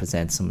probably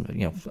present some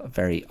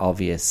very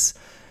obvious.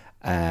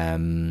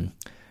 It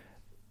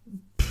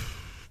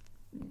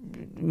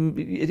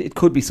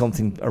could be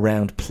something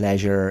around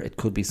pleasure. It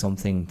could be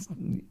something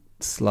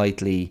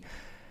slightly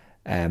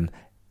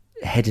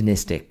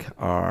hedonistic,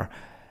 or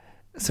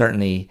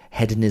certainly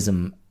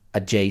hedonism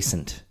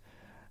adjacent.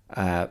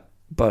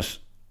 But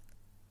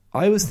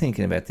I was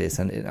thinking about this,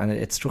 and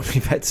it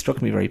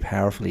struck me very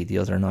powerfully the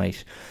other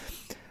night.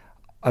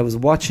 I was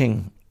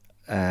watching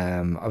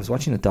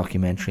a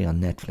documentary on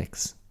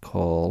Netflix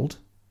called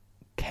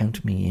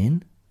Count Me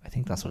In. I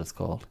think that's what it's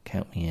called,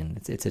 Count Me In.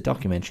 It's a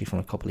documentary from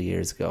a couple of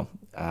years ago,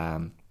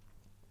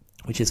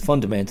 which is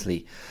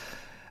fundamentally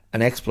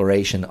an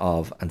exploration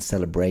of and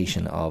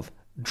celebration of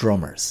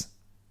drummers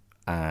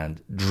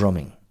and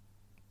drumming.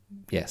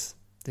 Yes,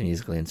 the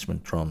musical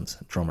instrument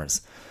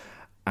drummers.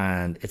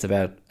 And it's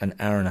about an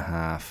hour and a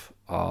half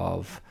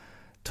of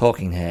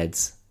talking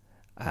heads,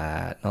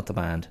 not the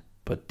band,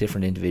 but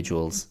different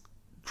individuals,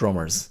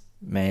 drummers,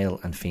 male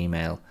and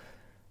female,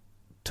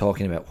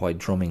 talking about why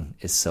drumming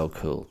is so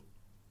cool.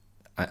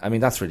 I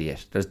mean, that's really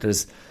it.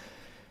 There's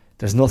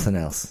nothing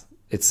else.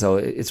 It's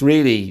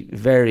really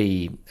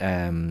very.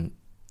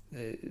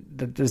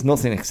 There's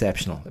nothing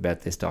exceptional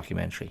about this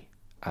documentary.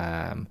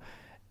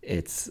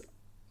 It's,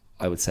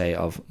 I would say,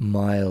 of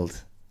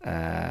mild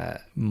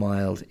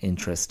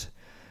interest.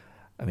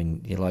 I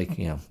mean,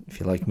 if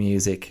you like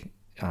music,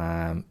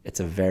 it's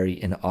a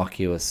very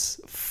innocuous,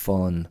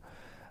 fun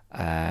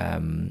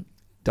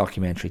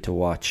documentary to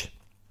watch,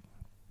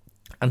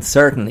 and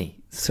certainly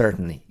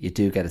you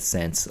do get a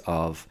sense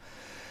of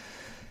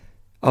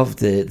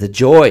the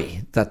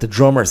joy that the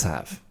drummers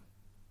have.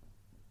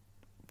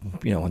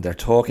 When they're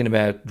talking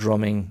about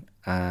drumming,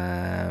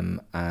 and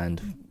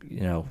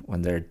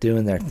when they're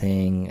doing their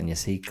thing, and you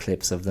see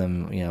clips of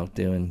them,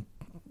 doing,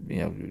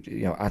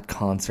 at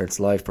concerts,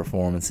 live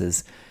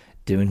performances,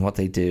 doing what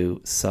they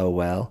do so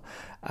well.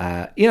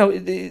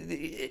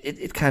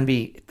 It can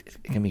be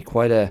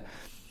quite a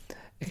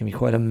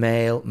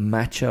male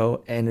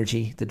macho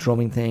energy, the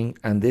drumming thing,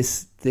 and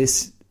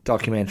this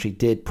documentary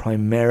did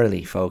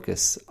primarily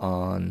focus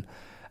on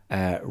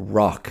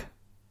rock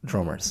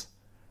drummers,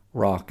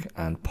 rock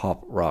and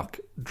pop rock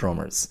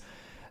drummers.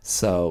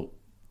 So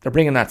they're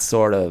bringing that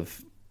sort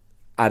of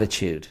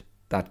attitude,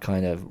 that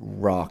kind of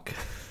rock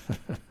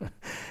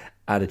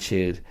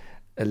attitude,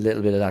 a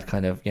little bit of that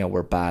kind of,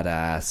 we're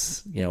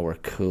badass, we're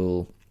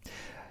cool.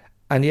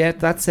 And yet,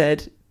 that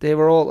said, they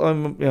were all,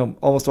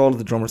 almost all of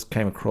the drummers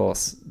came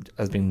across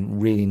as being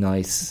really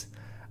nice,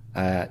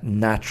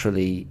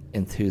 naturally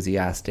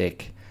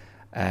enthusiastic,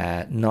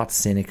 not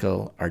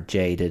cynical or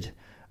jaded,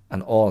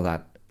 and all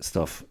that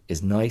stuff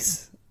is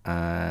nice.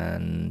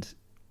 And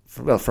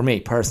for me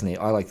personally,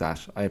 I like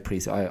that. I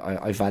appreciate.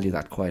 I value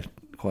that quite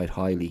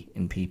highly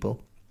in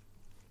people.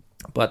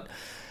 But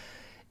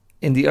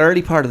in the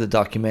early part of the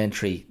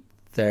documentary,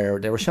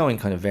 they were showing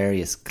kind of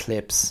various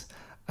clips,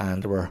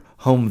 and there were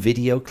home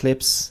video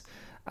clips.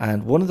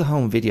 And one of the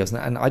home videos,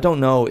 and I don't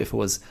know if it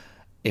was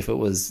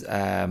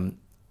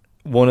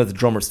one of the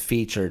drummers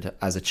featured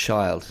as a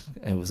child.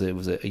 It was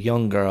a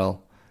young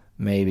girl,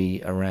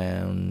 maybe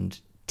around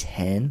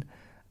 10,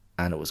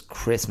 and it was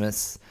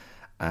Christmas.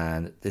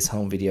 And this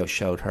home video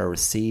showed her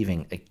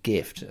receiving a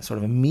gift, sort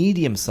of a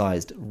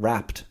medium-sized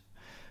wrapped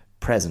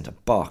present, a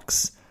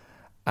box.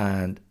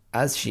 And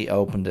as she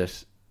opened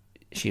it,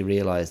 she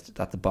realised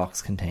that the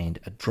box contained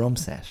a drum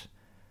set.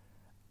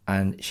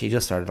 And she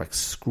just started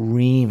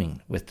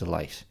screaming with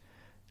delight.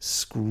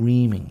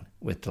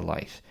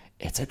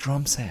 It's a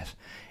drum set.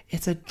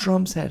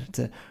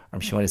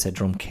 Or she might have said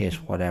drum kit,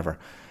 whatever.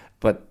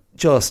 But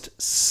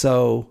just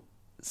so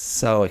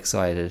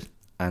excited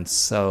and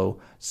so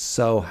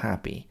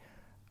happy.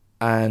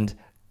 And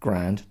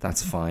grand,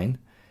 that's fine.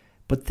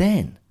 But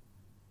then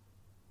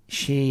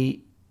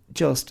she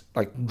just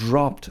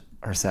dropped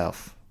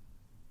herself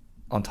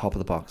on top of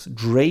the box,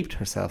 draped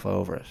herself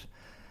over it,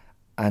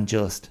 and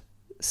just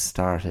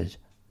started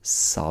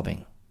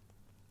sobbing.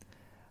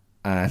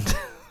 And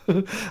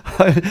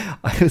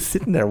I was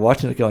sitting there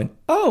watching it going,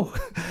 oh,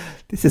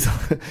 this is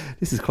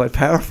this is quite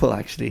powerful,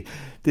 actually.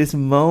 This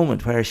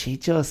moment where she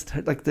just,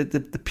 like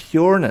the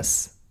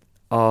pureness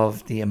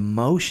of the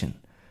emotion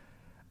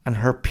and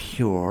her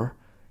pure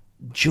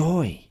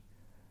joy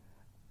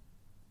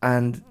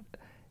and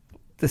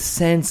the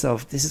sense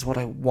of, this is what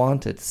I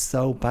wanted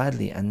so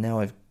badly and now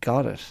I've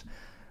got it,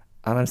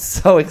 and I'm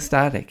so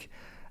ecstatic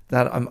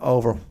that I'm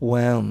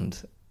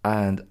overwhelmed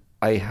and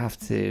I have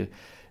to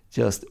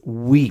just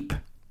weep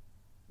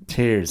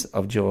tears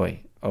of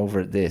joy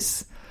over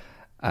this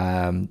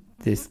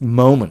this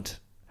moment.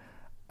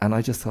 And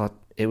I just thought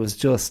it was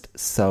just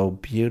so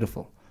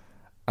beautiful.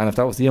 And if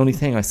that was the only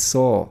thing I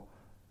saw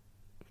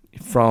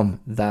from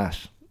that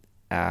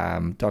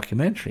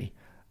documentary,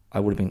 I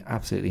would have been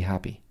absolutely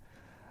happy.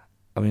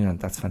 I mean,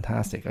 that's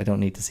fantastic. I don't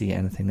need to see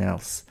anything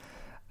else.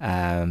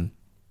 And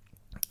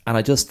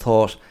I just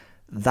thought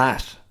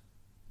that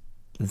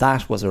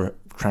was a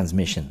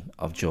transmission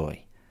of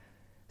joy.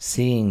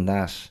 Seeing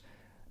that,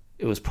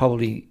 it was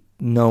probably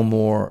no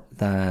more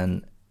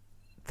than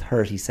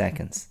 30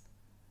 seconds.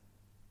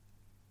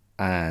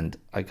 And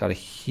I got a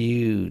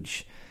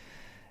huge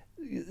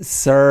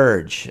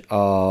surge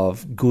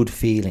of good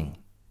feeling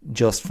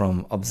just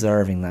from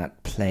observing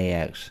that play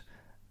out.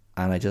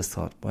 And I just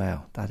thought,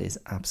 wow, that is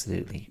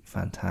absolutely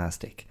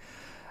fantastic.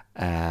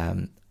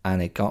 And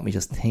it got me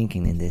just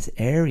thinking in this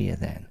area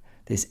then,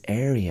 this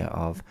area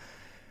of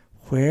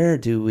where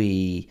do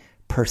we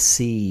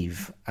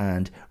perceive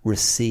and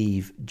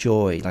receive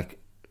joy, like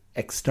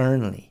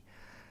externally.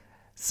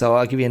 So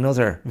I'll give you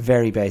another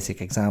very basic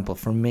example.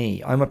 For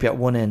me, I might be at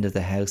one end of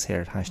the house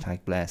here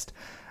at #blessed,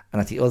 and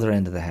at the other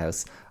end of the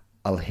house,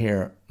 I'll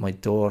hear my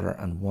daughter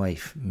and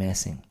wife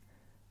messing.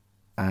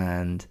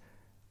 And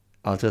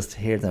I'll just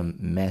hear them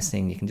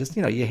messing. You can just,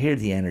 you hear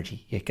the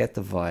energy. You get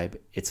the vibe.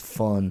 It's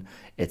fun.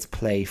 It's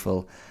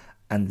playful.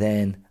 And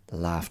then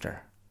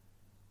laughter.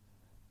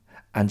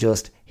 And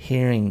just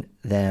hearing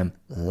them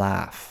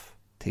laugh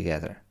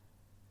together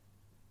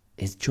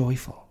is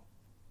joyful.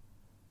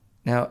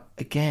 Now,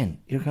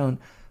 again, you're going,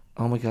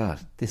 oh my God,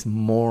 this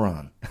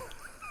moron.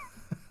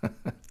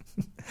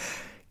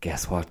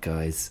 Guess what,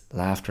 guys?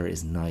 Laughter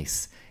is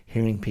nice.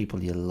 Hearing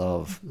people you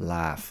love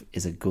laugh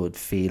is a good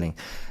feeling.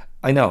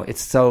 I know,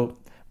 it's so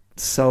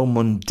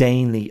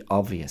mundanely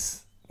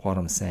obvious what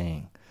I'm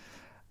saying.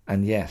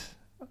 And yet,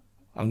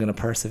 I'm going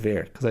to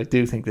persevere because I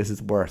do think this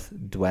is worth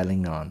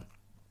dwelling on.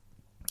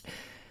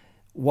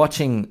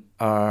 Watching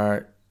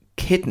our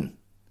kitten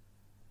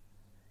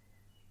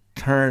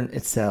turn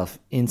itself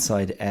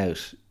inside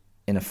out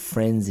in a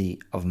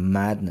frenzy of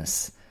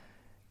madness,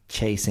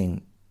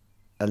 chasing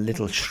a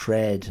little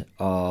shred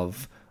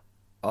of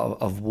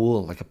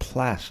wool, like a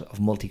plait of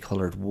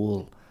multicolored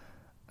wool,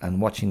 and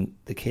watching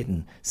the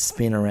kitten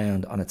spin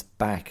around on its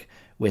back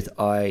with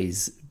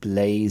eyes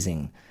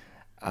blazing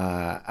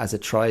as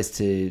it tries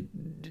to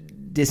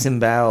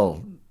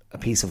disembowel a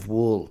piece of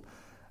wool,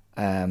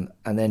 and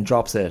then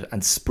drops it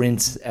and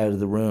sprints out of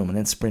the room, and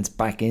then sprints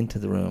back into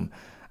the room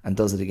and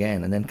does it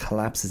again, and then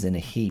collapses in a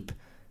heap.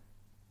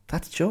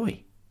 That's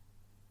joy.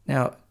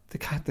 Now, the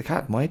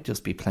cat might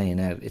just be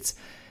playing out its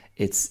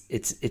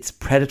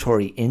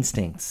predatory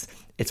instincts,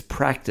 its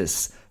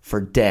practice for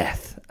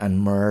death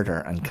and murder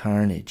and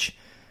carnage.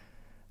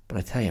 But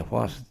I tell you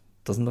what, it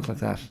doesn't look like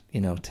that,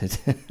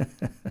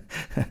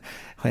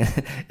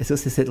 it's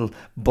just this little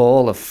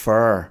ball of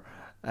fur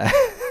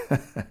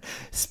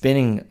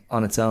spinning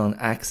on its own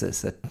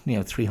axis at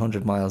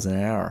 300 miles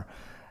an hour.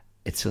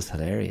 It's just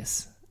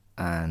hilarious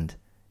and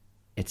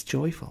it's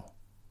joyful.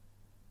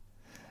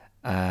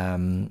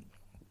 Yeah.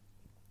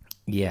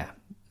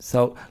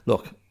 So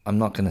look, I'm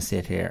not going to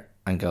sit here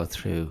and go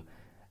through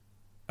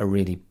a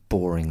really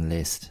boring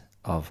list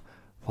of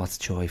what's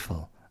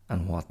joyful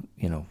and what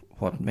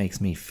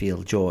makes me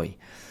feel joy.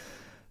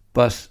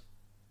 But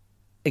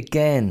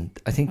again,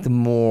 I think the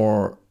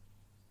more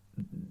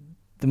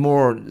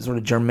sort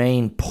of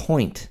germane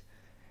point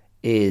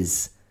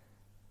is,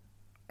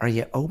 are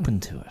you open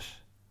to it?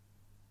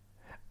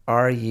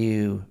 Are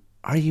you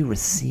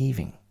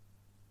receiving?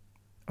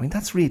 I mean,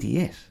 that's really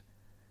it.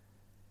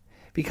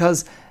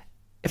 Because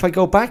if I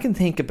go back and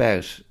think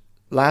about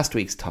last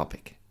week's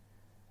topic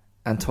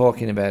and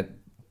talking about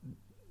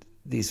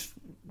these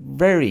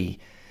very,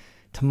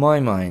 to my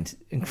mind,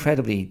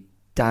 incredibly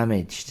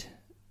damaged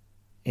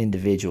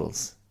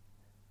individuals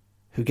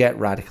who get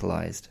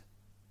radicalized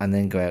and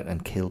then go out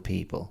and kill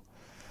people,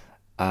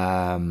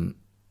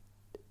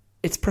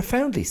 it's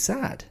profoundly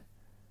sad.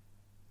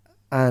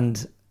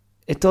 And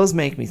it does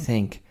make me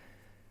think,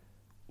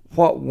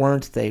 what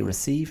weren't they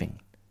receiving?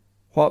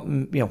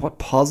 What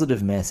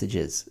positive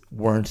messages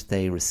weren't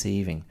they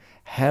receiving?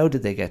 How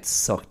did they get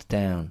sucked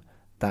down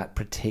that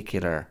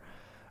particular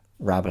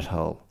rabbit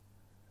hole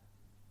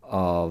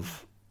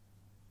of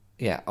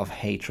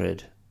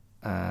hatred,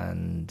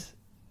 and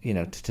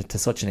to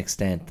such an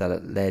extent that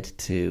it led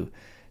to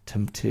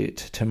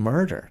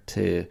murder,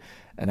 to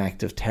an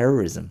act of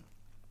terrorism.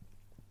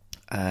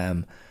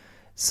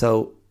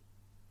 So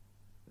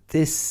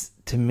this,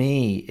 to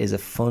me, is a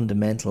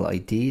fundamental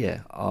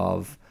idea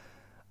of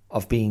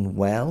being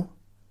well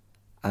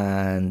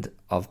and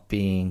of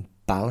being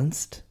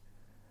balanced,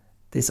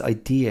 this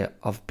idea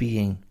of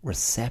being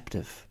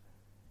receptive.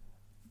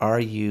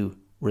 Are you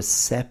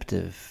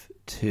receptive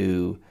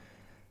to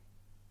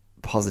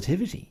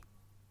positivity?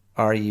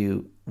 Are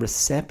you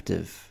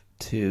receptive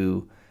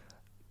to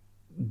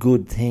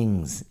good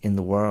things in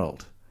the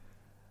world?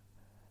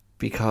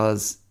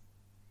 Because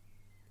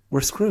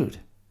we're screwed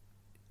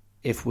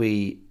if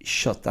we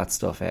shut that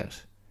stuff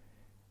out.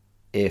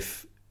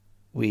 If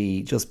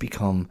we just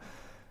become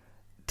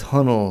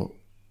tunnel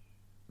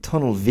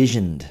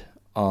visioned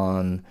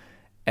on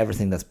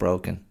everything that's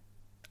broken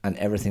and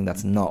everything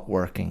that's not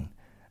working,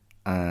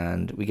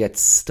 and we get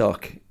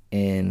stuck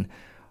in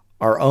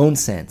our own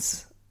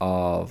sense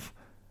of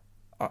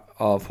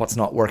what's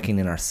not working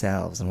in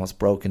ourselves and what's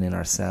broken in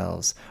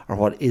ourselves, or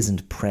what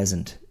isn't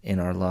present in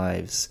our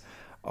lives,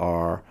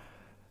 or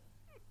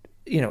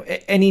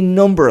any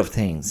number of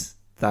things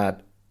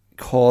that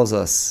cause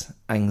us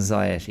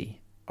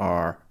anxiety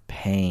or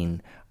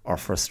pain or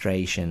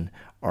frustration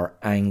or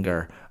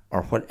anger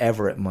or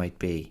whatever it might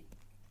be.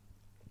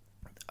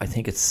 I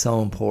think it's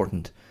so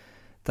important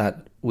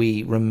that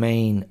we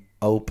remain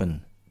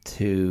open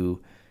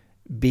to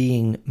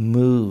being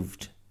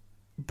moved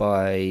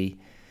by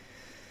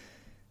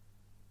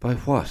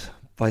what?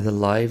 By the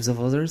lives of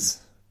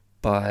others,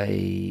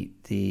 by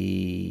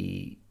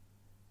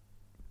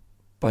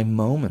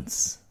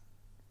moments,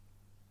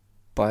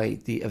 by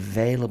the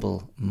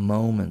available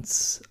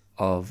moments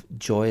of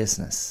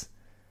joyousness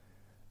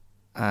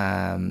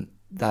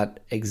that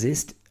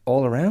exist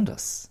all around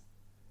us.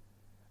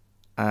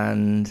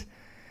 And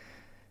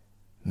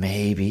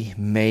maybe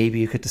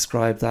you could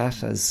describe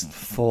that as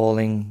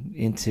falling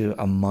into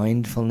a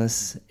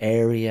mindfulness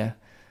area,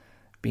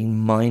 being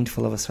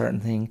mindful of a certain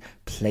thing,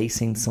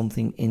 placing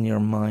something in your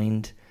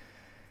mind,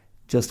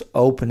 just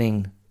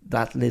opening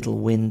that little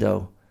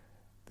window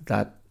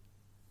that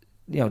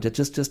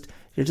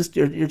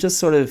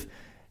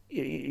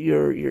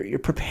you're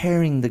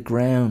preparing the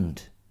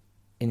ground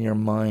in your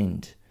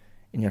mind,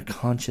 in your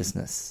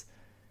consciousness,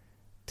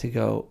 to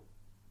go,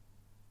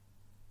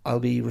 I'll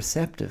be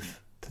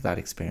receptive to that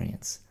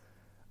experience.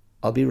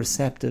 I'll be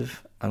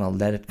receptive and I'll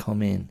let it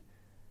come in,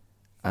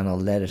 and I'll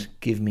let it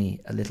give me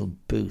a little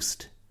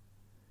boost,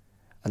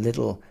 a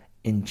little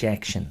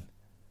injection,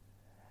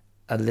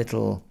 a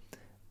little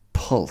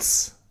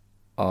pulse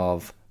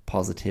of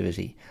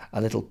positivity,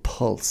 a little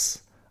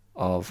pulse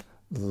of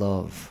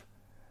love.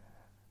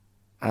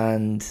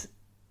 And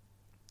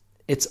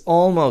it's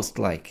almost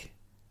like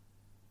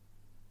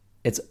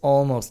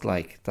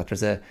that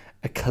there's a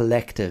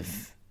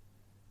collective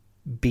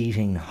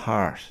beating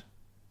heart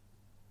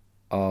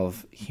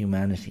of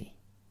humanity.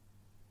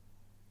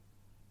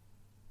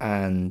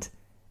 And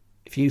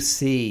if you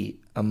see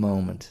a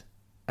moment,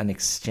 an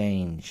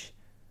exchange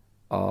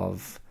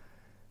of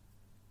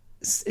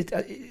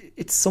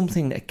it's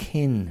something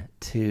akin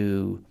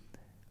to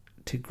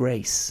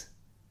grace,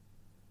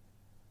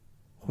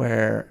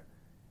 where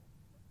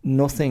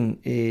nothing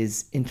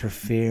is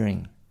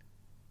interfering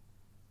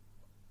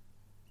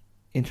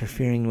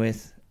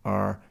with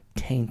or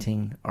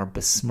tainting or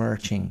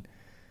besmirching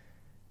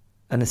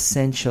an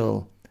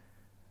essential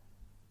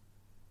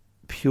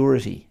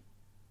purity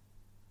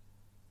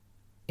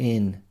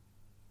in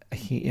a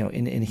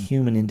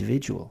human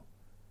individual.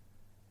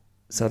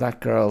 So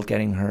that girl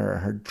getting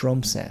her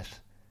drum set,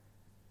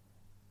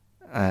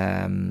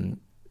 there's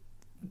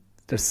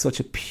such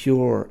a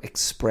pure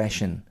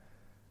expression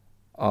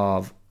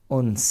of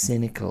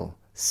uncynical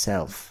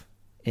self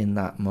in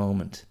that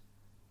moment.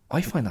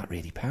 I find that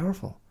really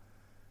powerful.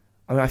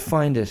 I mean, I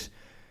find it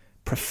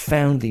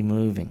profoundly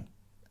moving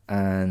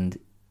and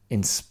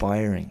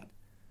inspiring.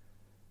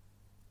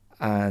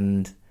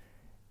 And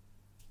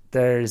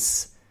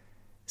there's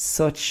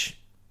such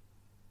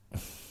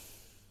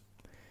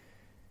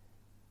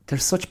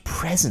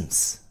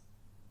presence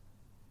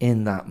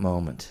in that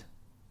moment.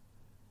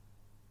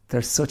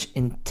 There's such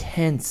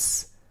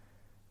intense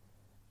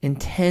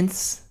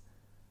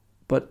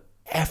but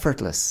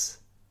effortless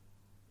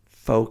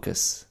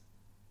focus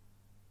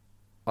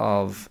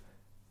of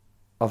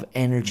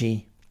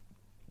energy,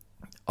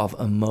 of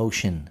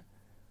emotion,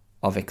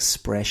 of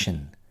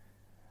expression,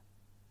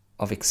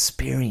 of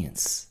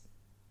experience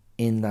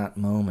in that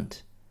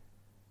moment.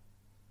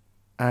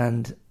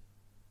 And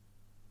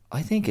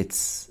I think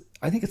it's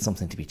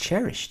something to be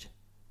cherished.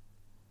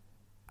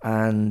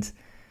 And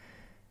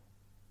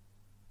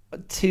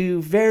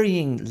to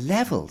varying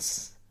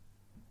levels,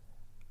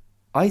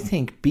 I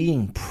think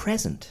being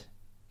present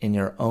in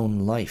your own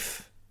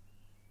life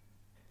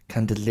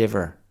can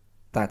deliver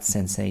that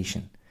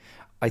sensation.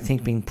 I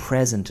think being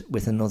present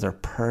with another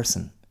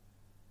person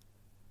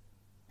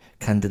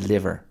can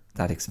deliver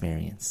that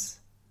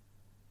experience.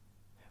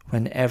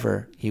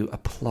 Whenever you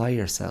apply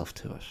yourself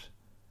to it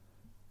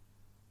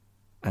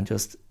and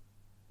just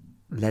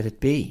let it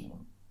be.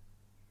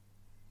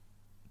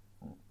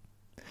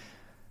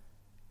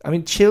 I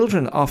mean,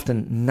 children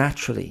often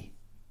naturally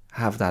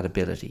have that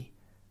ability.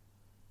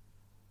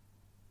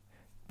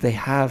 They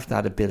have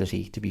that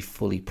ability to be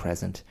fully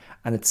present,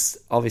 and it's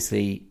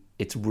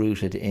it's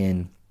rooted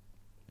in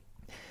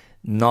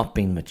not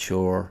being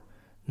mature,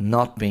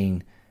 not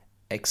being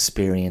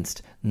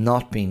experienced,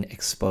 not being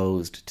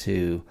exposed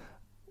to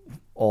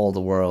all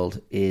the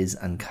world is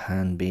and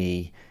can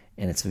be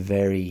in its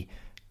very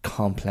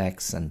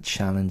complex and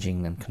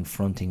challenging and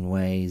confronting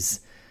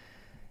ways.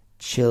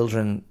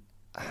 Children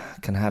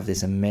can have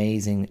this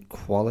amazing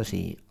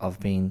quality of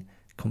being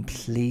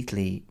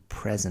completely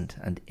present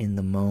and in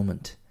the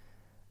moment.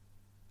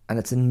 And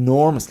it's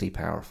enormously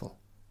powerful,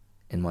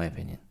 in my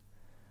opinion.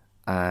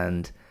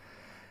 And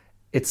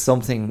it's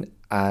something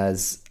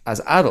as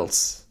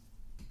adults,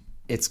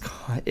 it's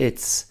kind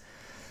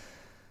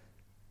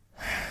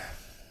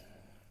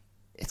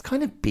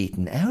of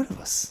beaten out of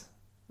us.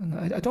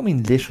 And I don't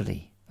mean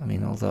literally. I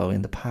mean, although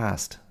in the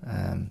past,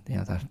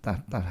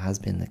 that has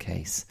been the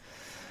case.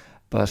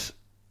 But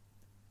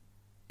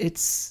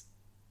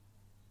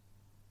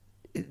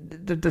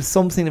there's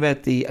something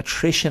about the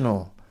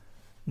attritional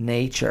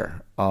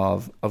nature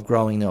of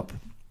growing up,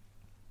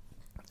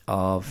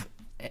 of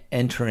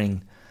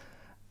entering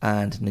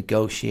and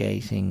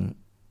negotiating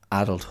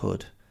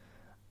adulthood,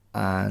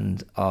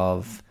 and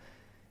of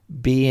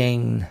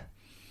being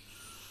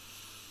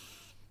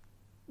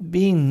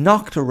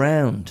knocked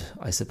around,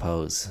 I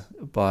suppose,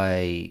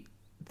 by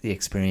the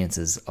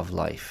experiences of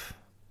life.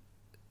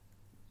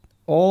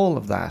 All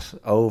of that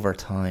over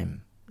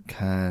time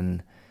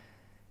can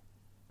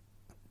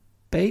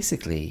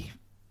basically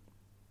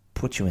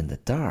put you in the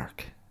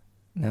dark.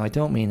 Now, I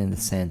don't mean in the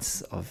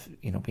sense of,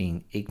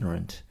 being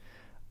ignorant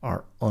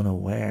or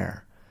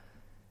unaware,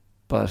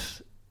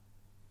 but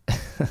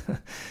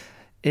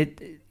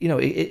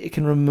it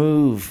can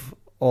remove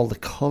all the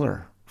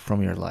colour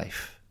from your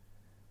life.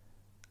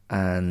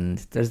 And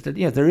there's a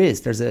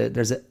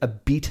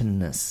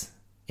beatenness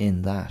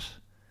in that.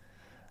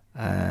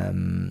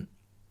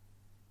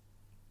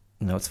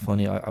 It's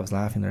funny. I was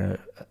laughing there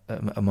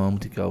a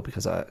moment ago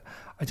because I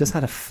just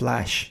had a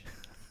flash.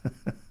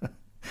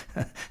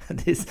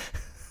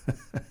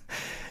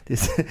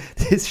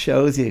 this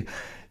shows you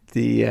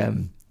the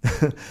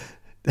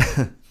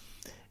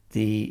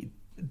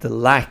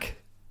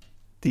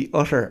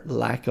utter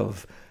lack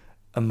of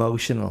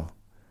emotional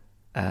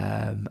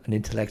and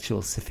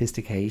intellectual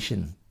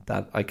sophistication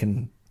that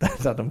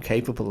I'm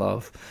capable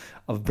of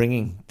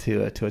bringing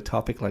to a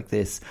topic like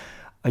this.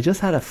 I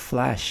just had a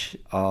flash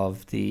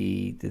of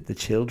the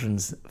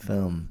children's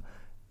film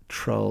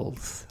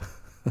Trolls.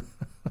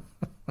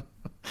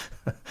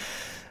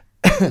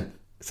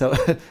 So,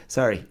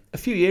 sorry, a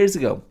few years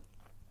ago,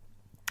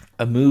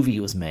 a movie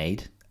was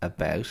made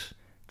about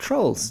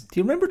trolls. Do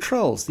you remember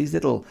trolls? These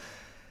little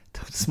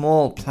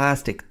small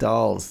plastic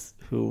dolls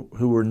who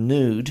were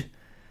nude,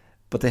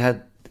 but they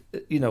had,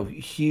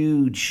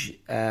 huge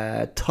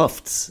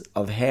tufts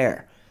of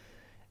hair.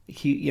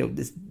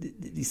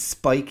 These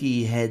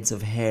spiky heads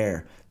of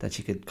hair that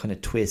you could kind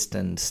of twist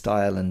and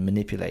style and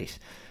manipulate.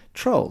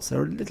 Trolls, they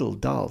were little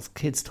dolls,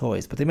 kids'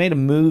 toys, but they made a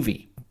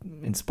movie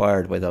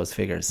inspired by those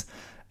figures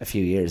a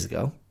few years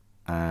ago,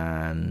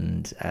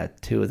 and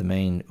two of the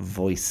main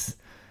voice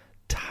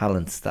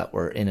talents that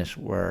were in it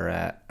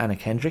were Anna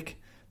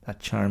Kendrick, that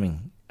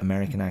charming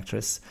American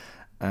actress,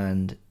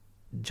 and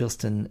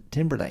Justin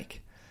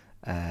Timberlake,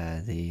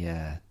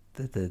 the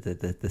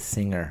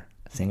singer,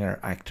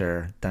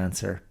 actor,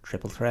 dancer,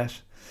 triple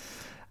threat.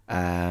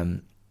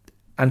 And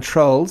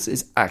Trolls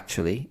is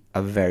actually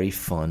a very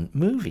fun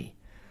movie,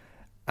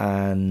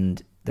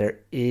 and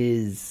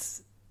there's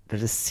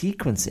a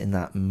sequence in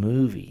that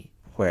movie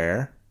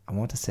where I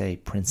want to say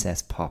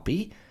Princess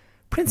Poppy,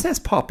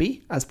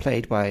 as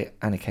played by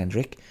Anna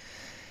Kendrick,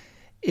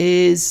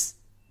 is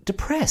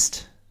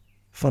depressed,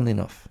 funnily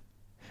enough.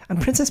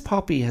 And Princess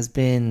Poppy has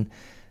been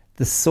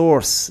the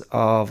source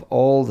of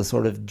all the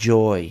sort of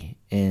joy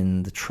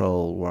in the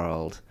troll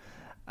world,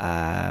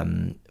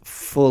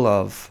 full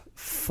of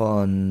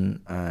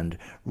fun and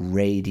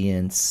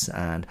radiance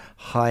and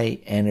high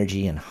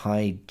energy and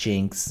high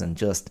jinks and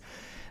just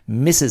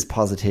Mrs.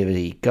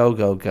 Positivity, go,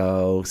 go,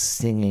 go,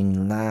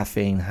 singing,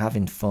 laughing,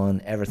 having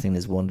fun. Everything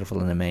is wonderful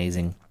and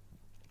amazing.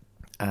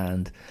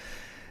 And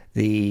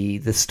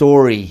the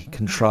story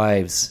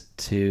contrives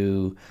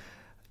to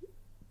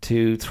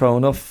throw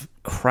enough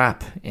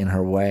crap in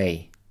her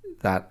way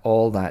that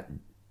all that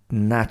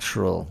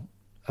natural,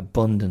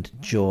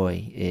 abundant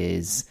joy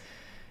is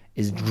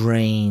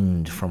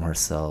drained from her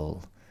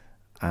soul,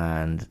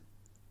 and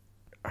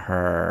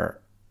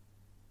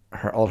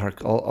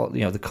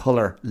the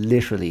colour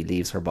literally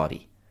leaves her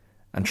body.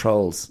 And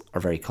trolls are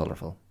very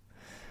colourful.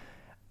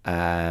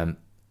 But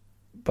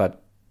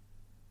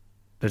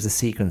there's a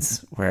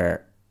sequence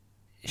where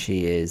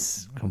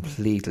she's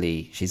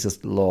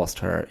just lost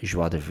her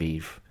joie de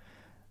vivre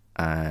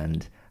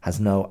and has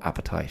no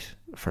appetite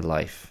for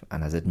life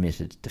and has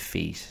admitted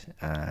defeat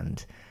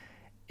and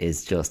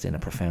is just in a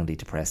profoundly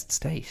depressed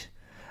state.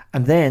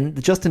 And then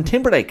the Justin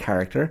Timberlake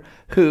character,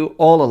 who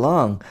all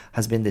along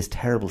has been this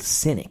terrible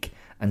cynic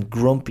and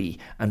grumpy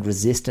and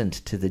resistant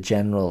to the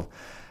general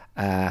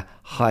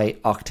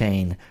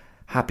high-octane,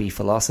 happy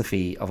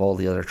philosophy of all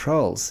the other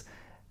trolls.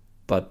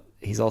 But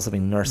he's also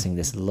been nursing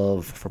this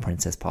love for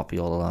Princess Poppy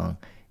all along.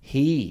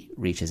 He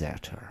reaches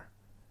out to her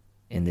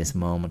in this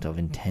moment of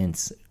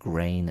intense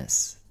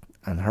greyness.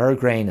 And her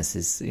greyness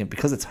is,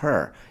 because it's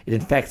her, it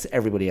infects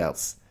everybody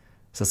else.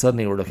 So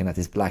suddenly we're looking at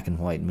this black and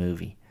white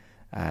movie,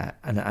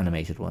 an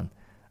animated one.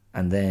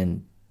 And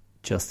then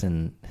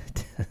Justin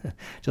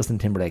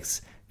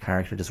Timberlake's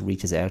character just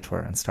reaches out to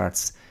her and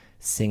starts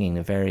singing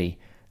a very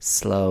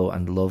slow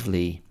and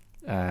lovely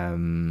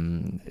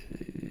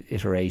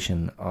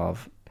iteration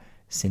of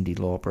Cyndi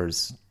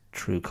Lauper's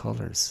True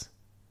Colours.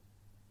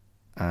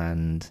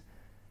 And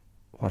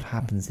what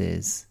happens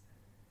is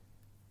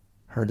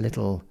her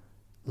little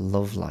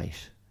love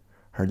light,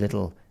 her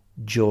little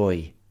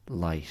joy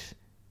light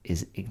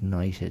is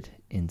ignited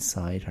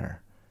inside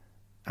her,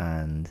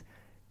 and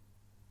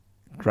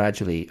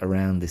gradually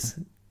around this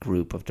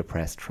group of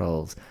depressed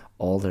trolls,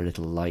 all their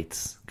little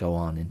lights go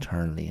on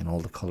internally and all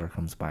the colour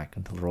comes back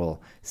until they're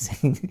all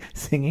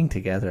singing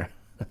together.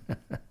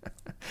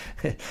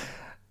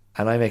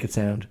 And I make it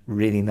sound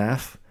really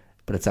naff,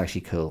 but it's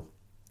actually cool.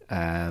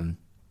 I'm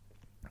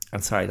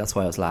sorry, that's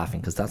why I was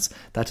laughing, because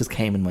that just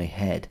came in my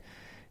head.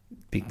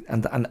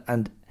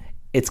 And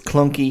it's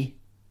clunky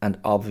and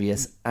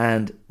obvious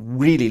and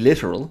really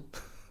literal.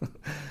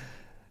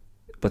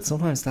 But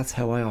sometimes that's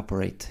how I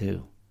operate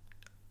too.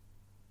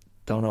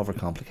 Don't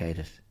overcomplicate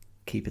it.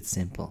 Keep it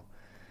simple.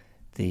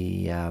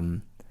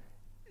 The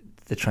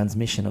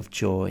transmission of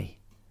joy.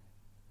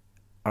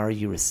 Are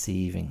you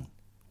receiving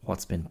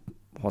what's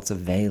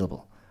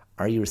available?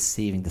 Are you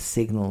receiving? The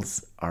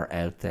signals are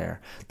out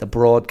there. The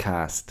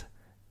broadcast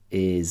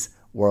is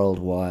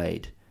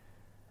worldwide.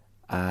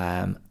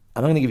 And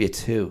I'm going to give you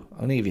two. I'm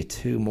going to give you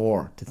two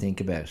more to think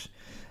about.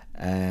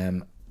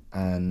 And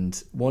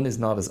one is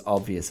not as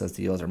obvious as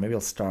the other. Maybe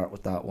I'll start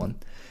with that one.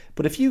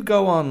 But if you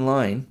go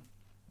online,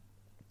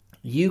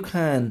 you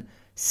can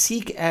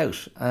seek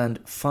out and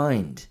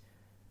find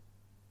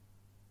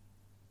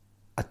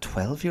a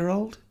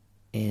 12-year-old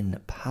in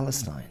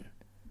Palestine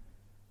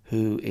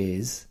who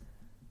is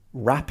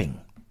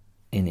rapping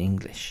in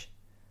English.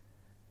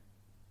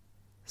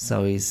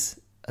 So he's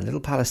a little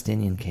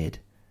Palestinian kid,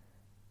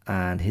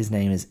 and his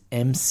name is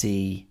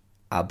MC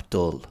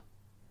Abdul.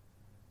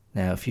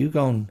 Now, if you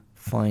go and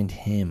find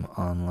him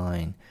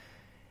online,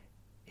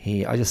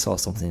 I just saw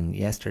something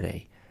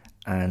yesterday,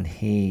 and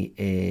he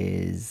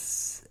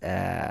is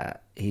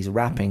he's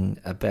rapping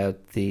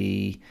about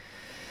the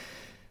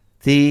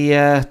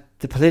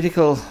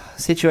political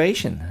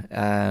situation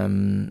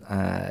in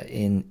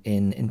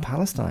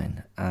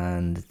Palestine,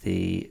 and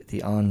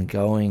the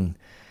ongoing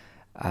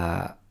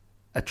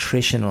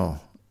attritional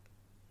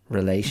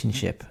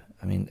relationship.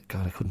 I mean,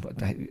 God,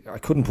 I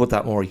couldn't put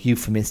that more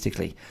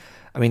euphemistically.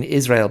 I mean,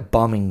 Israel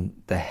bombing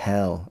the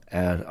hell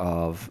out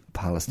of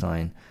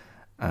Palestine,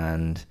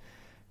 and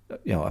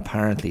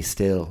apparently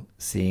still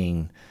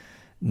seeing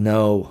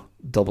no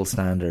double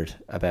standard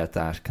about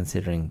that,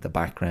 considering the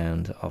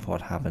background of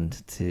what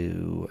happened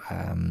to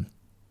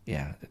you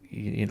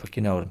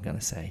know what I'm going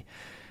to say.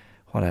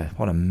 What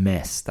a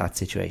mess that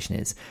situation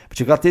is. But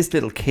you've got this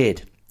little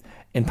kid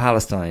in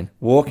Palestine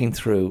walking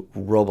through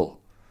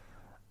rubble,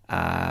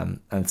 and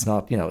it's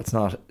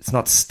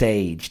not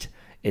staged.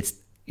 It's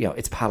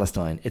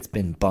Palestine. It's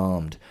been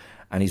bombed,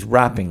 and he's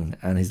rapping,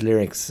 and his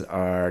lyrics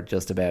are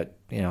just about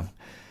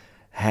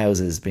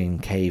houses being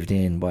caved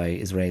in by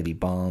Israeli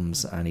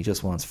bombs, and he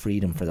just wants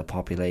freedom for the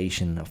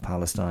population of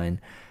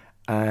Palestine.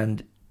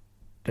 And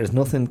there's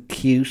nothing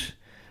cute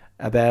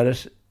about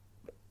it,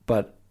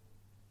 but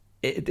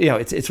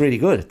it's really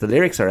good. The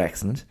lyrics are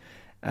excellent,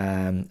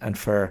 and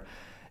for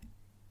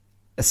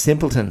a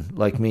simpleton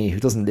like me who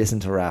doesn't listen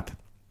to rap,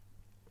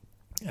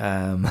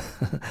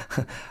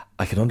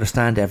 I can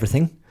understand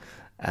everything,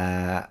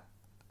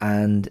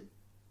 and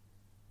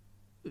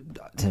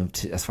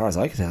as far as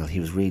I could tell, he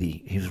was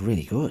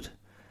really good.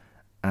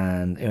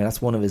 And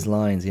that's one of his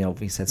lines. He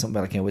said something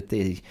about with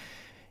these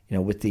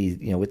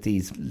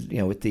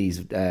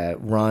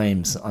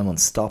rhymes, I'm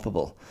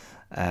unstoppable,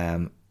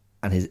 and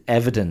his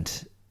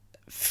evident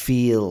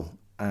feel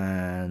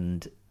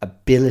and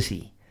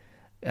ability,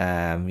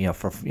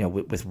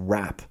 with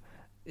rap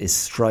is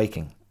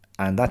striking.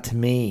 And that to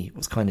me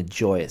was kind of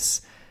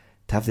joyous,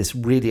 to have this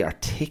really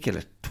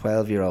articulate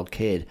 12-year-old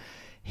kid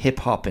hip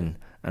hopping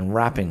and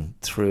rapping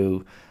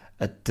through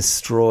a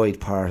destroyed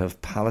part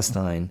of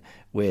Palestine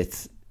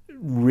with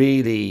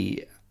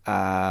really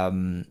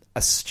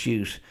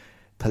astute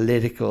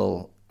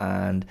political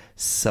and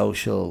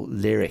social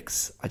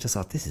lyrics. I just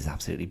thought, this is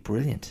absolutely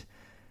brilliant.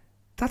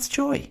 That's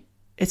joy.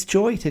 It's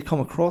joy to come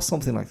across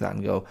something like that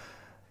and go,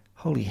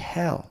 holy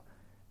hell,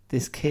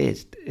 this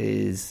kid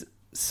is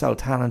so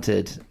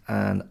talented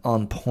and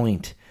on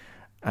point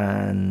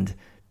and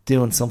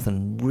doing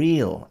something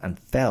real and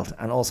felt,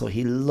 and also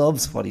he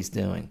loves what he's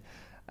doing.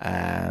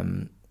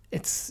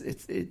 It's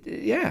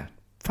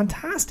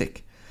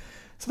fantastic.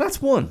 So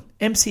that's one.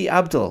 MC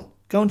Abdul,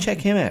 go and check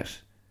him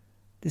out.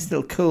 This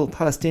little cool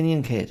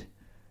Palestinian kid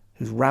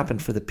who's rapping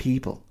for the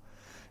people.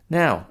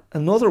 Now,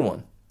 another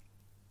one,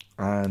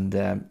 and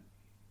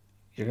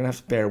you're going to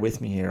have to bear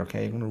with me here,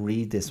 okay? I'm going to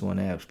read this one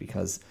out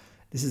because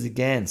this is,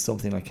 again,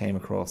 something I came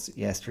across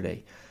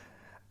yesterday.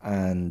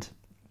 And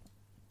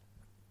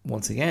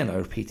once again, I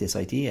repeat this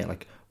idea,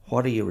 like,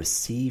 what are you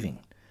receiving?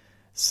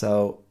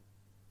 So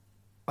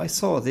I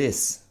saw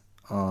this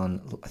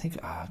on, I think,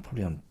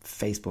 probably on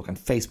Facebook. And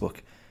Facebook,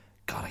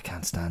 God, I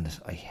can't stand it.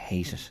 I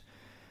hate it.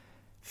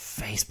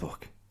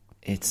 Facebook.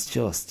 It's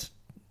just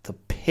the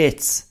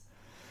pits.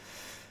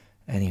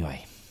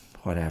 Anyway,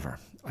 whatever.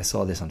 I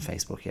saw this on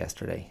Facebook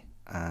yesterday.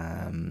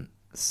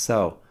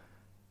 So,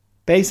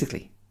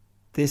 basically,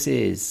 this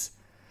is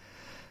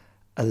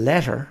a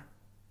letter,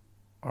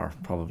 or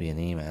probably an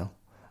email,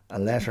 a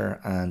letter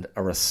and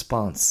a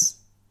response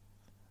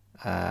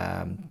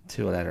to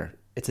a letter.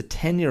 It's a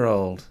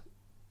 10-year-old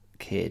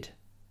kid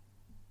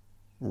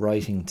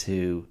writing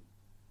to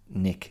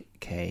Nick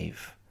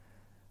Cave,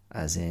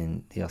 as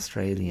in the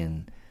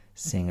Australian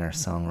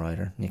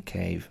singer-songwriter Nick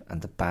Cave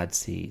and the Bad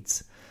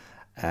Seeds.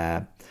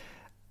 I'm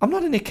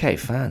not a Nick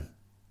Cave fan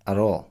at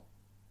all.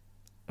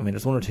 I mean,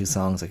 there's one or two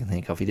songs I can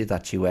think of. He did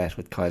that duet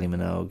with Kylie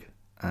Minogue,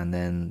 and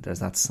then there's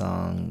that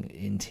song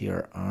Into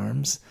Your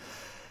Arms,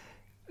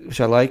 which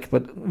I like,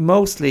 but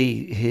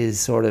mostly his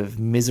sort of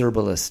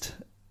miserablest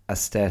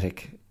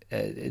aesthetic,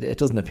 it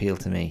doesn't appeal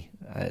to me.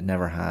 It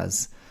never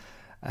has.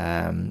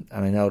 And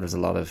I know there's a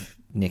lot of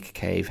Nick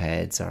Cave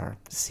heads or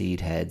Seed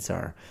heads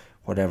or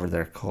whatever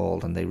they're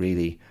called, and they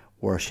really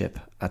worship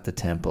at the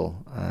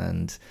temple,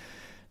 and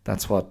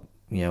that's what,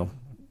 you know,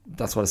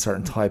 that's what a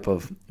certain type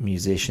of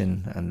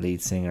musician and lead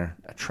singer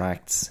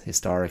attracts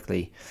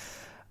historically.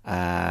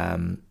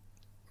 And,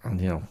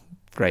 you know,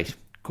 great,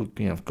 good,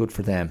 you know, good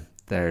for them.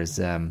 There's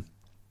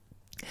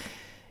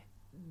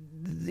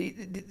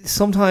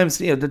sometimes,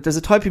 you know, there's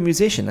a type of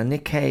musician, and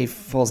Nick Cave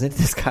falls into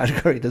this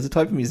category. There's a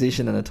type of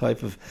musician and a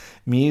type of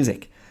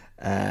music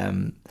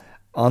on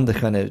the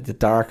kind of the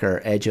darker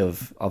edge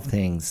of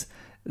things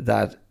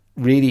that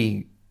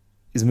really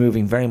is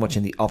moving very much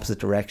in the opposite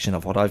direction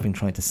of what I've been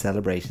trying to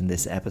celebrate in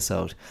this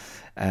episode.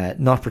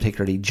 Not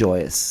particularly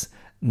joyous,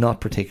 not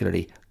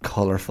particularly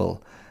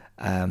colourful,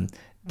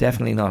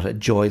 definitely not a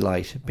joy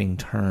light being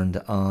turned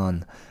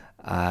on,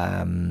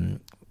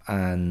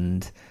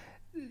 and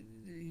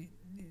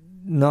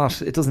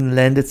not, it doesn't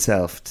lend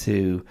itself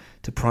to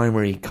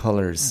primary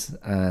colours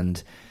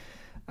and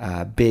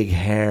big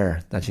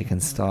hair that you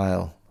can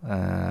style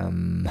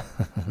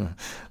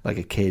like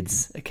a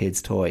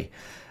kid's toy.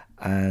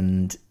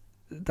 And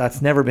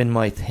that's never been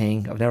my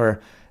thing. I've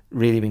never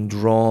really been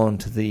drawn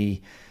to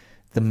the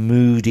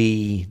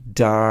moody,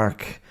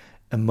 dark,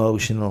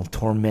 emotional,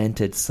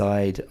 tormented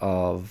side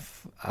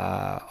of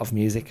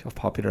music, of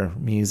popular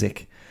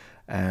music.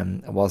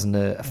 I wasn't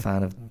a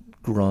fan of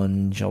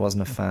grunge. I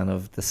wasn't a fan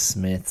of the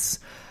Smiths.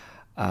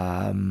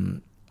 I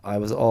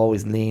was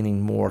always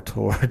leaning more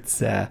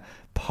towards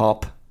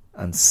pop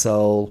and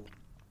soul.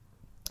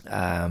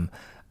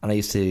 And I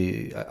used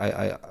to,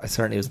 I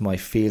certainly, it was my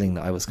feeling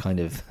that I was kind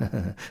of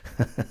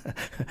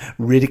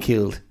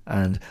ridiculed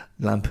and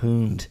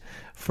lampooned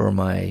for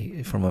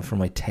my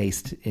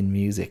taste in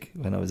music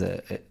when I was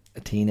a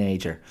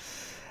teenager.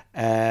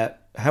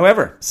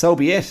 However, so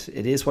be it.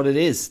 It is what it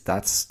is.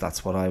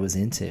 That's what I was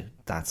into.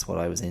 That's what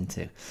I was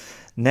into.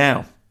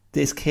 Now,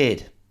 this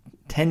kid,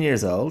 10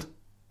 years old,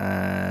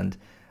 and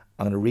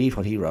I'm going to read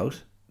what he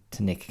wrote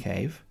to Nick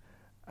Cave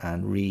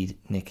and read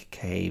Nick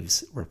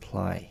Cave's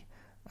reply,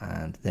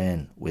 and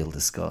then we'll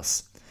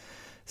discuss.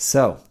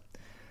 So,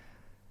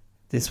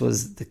 this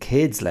was the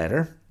kid's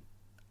letter.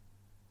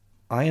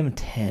 I am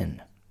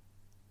 10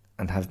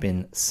 and have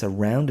been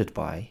surrounded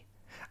by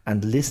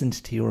and listened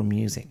to your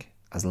music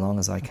as long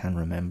as I can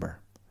remember.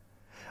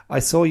 I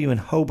saw you in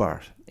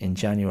Hobart in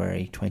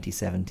January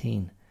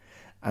 2017,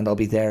 and I'll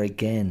be there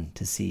again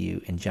to see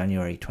you in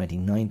January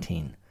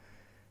 2019.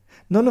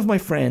 None of my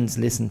friends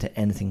listen to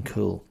anything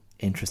cool,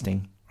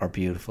 interesting, or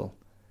beautiful.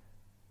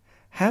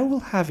 How will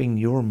having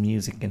your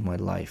music in my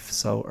life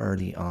so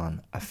early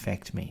on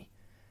affect me?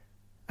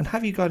 And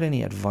have you got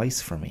any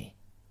advice for me?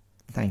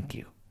 Thank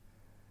you.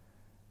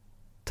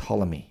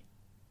 Ptolemy,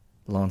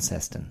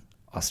 Launceston,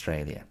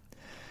 Australia.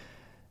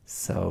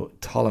 So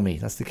Ptolemy,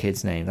 that's the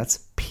kid's name. That's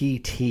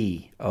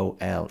Ptolemy.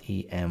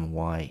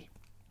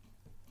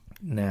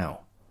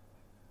 Now,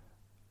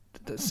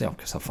 so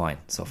fine.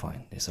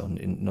 So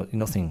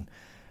nothing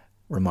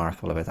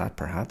remarkable about that,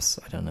 perhaps.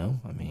 I don't know.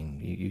 I mean,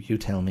 you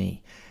tell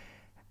me.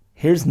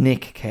 Here's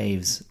Nick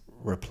Cave's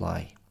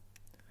reply.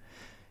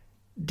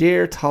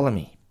 Dear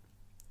Ptolemy,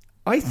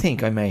 I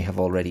think I may have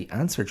already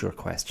answered your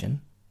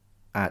question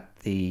at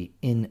the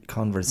In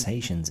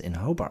Conversations in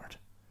Hobart.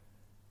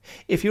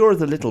 If you're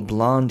the little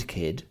blonde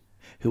kid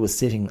who was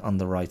sitting on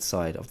the right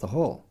side of the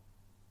hall.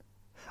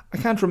 I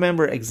can't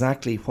remember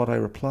exactly what I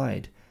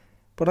replied,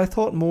 but I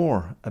thought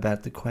more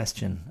about the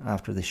question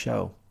after the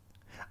show,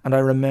 and I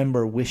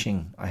remember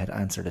wishing I had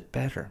answered it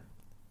better.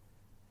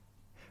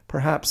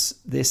 Perhaps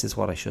this is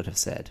what I should have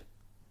said.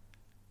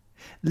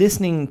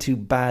 Listening to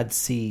Bad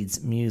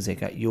Seeds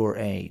music at your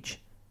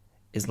age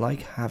is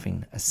like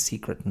having a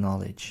secret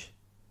knowledge.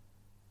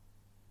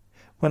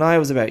 When I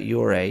was about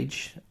your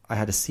age, I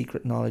had a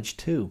secret knowledge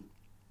too.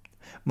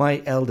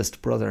 My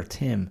eldest brother,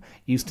 Tim,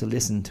 used to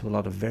listen to a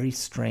lot of very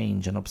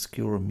strange and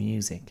obscure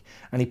music,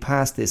 and he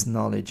passed this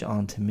knowledge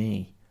on to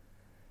me.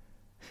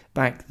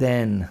 Back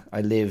then,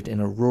 I lived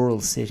in a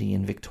rural city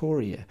in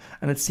Victoria,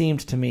 and it seemed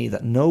to me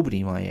that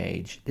nobody my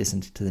age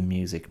listened to the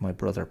music my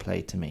brother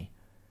played to me.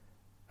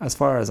 As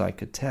far as I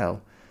could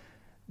tell,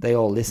 they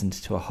all listened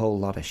to a whole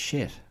lot of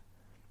shit.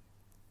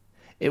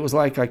 It was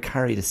like I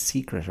carried a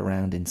secret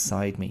around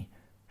inside me,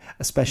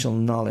 a special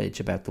knowledge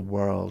about the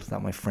world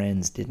that my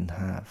friends didn't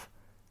have.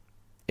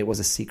 It was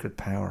a secret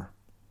power.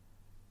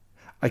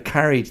 I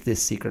carried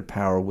this secret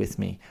power with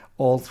me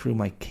all through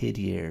my kid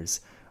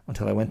years,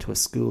 until I went to a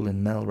school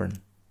in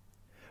Melbourne,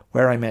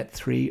 where I met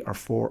 3 or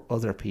 4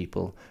 other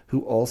people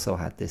who also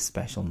had this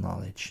special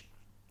knowledge,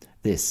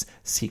 this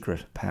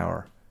secret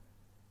power.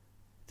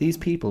 These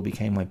people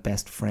became my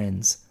best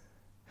friends,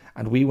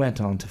 and we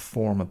went on to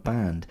form a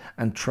band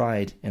and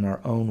tried in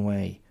our own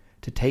way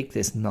to take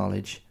this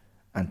knowledge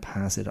and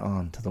pass it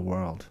on to the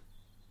world.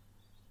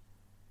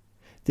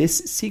 This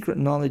secret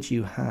knowledge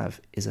you have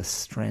is a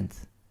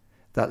strength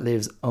that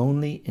lives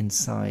only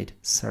inside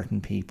certain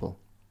people.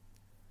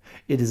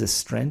 It is a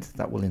strength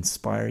that will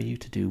inspire you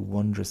to do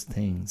wondrous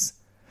things,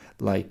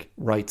 like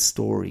write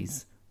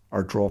stories,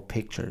 or draw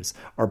pictures,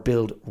 or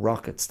build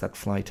rockets that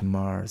fly to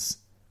Mars.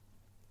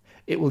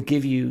 It will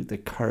give you the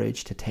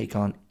courage to take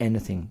on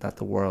anything that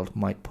the world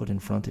might put in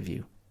front of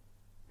you.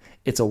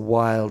 It's a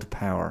wild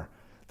power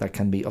that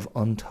can be of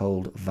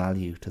untold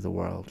value to the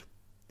world.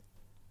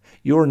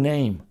 Your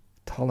name,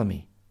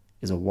 Ptolemy,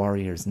 is a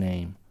warrior's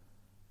name.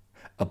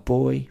 A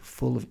boy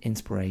full of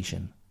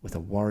inspiration with a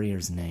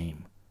warrior's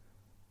name.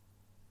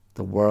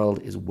 The world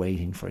is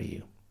waiting for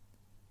you.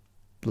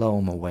 Blow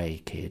 'em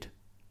away, kid.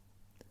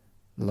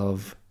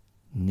 Love,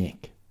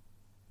 Nick.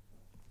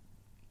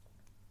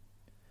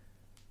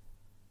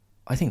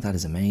 I think that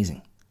is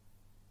amazing.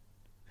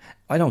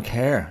 I don't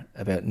care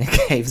about Nick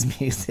Cave's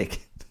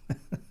music.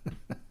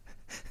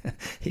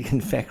 He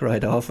can feck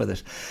right off with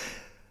it.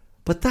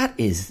 But that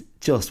is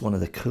just one of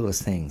the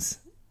coolest things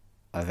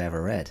I've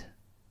ever read.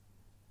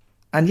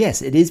 And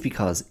yes, it is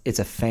because it's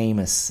a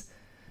famous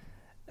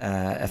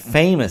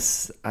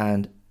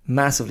and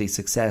massively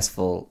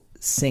successful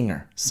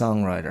singer,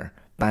 songwriter,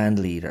 band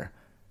leader,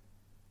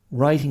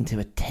 writing to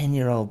a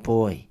 10-year-old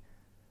boy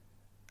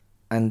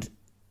and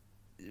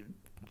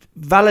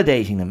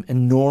validating him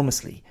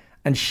enormously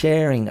and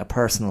sharing a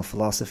personal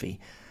philosophy.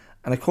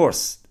 And of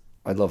course,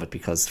 I love it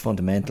because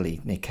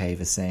fundamentally Nick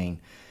Cave is saying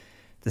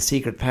the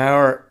secret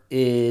power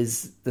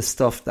is the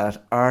stuff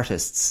that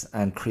artists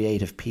and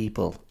creative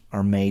people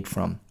are made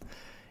from.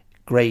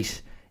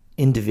 Great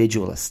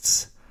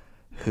individualists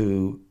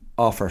who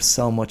offer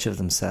so much of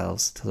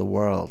themselves to the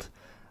world,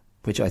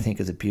 which I think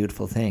is a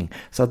beautiful thing.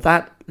 So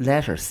that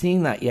letter,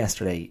 seeing that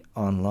yesterday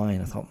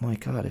online, I thought, my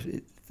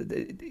God,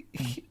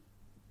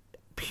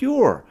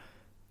 pure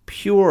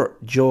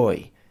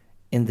joy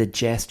in the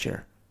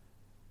gesture.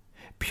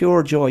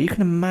 Pure joy. You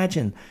can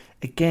imagine,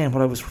 again,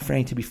 what I was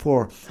referring to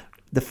before,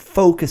 the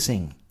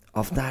focusing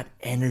of that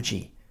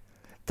energy,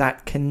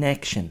 that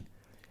connection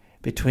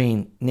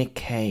between Nick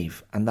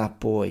Cave and that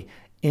boy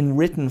in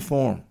written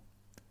form,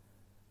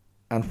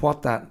 and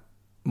what that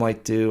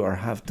might do or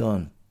have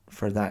done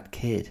for that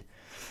kid.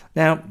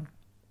 Now,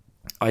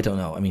 I don't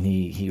know. I mean,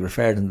 he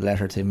referred in the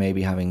letter to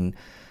maybe having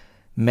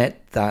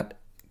met that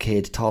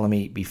kid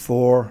Ptolemy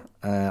before.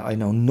 I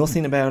know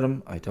nothing about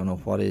him. I don't know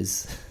what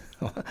his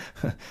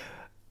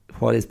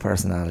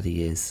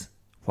personality is,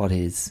 what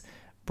his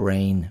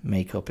brain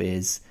makeup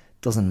is.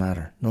 Doesn't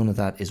matter. None of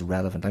that is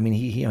relevant. I mean,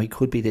 he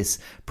could be this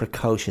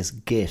precocious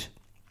git,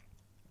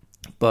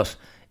 but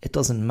it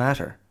doesn't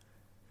matter.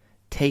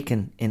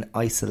 Taken in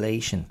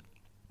isolation,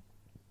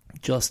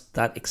 just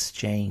that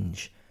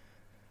exchange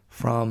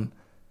from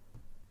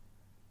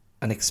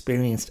an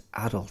experienced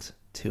adult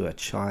to a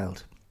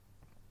child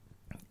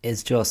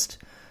is just,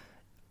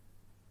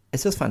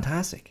 it's just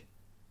fantastic.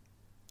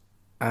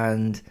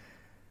 And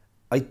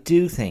I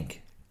do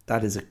think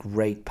that is a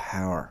great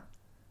power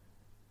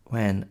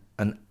when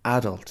an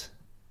adult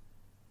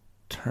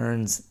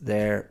turns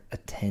their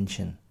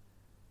attention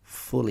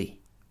fully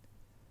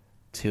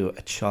to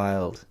a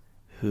child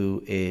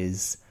who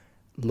is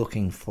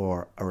looking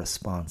for a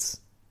response,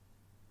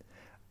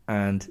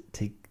 and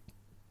to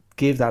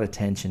give that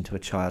attention to a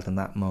child in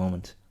that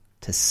moment,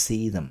 to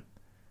see them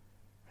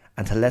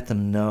and to let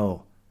them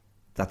know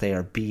that they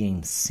are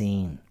being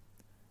seen.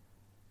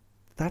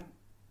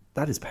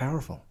 That is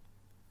powerful.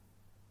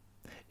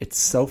 It's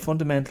so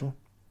fundamental.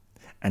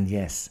 And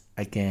yes,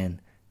 again,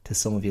 to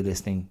some of you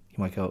listening, you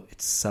might go,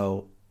 it's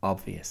so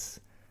obvious.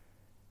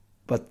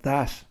 But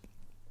that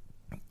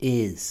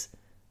is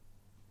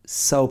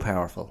so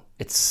powerful.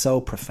 It's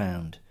so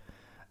profound.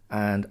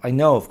 And I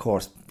know, of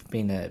course,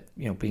 being a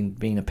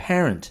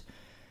parent,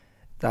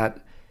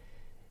 that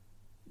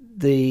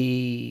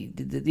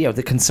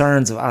the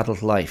concerns of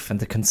adult life and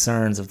the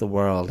concerns of the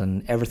world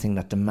and everything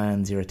that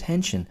demands your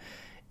attention,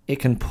 it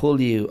can pull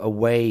you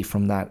away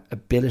from that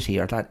ability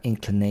or that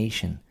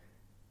inclination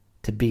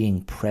to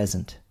being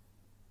present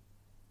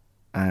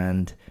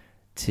and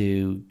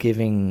to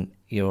giving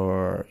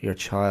your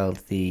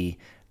child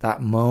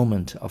that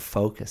moment of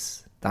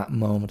focus, that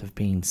moment of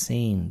being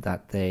seen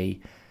that they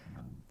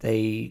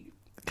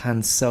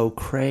can so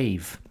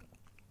crave,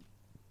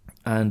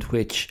 and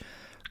which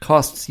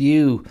costs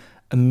you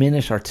a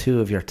minute or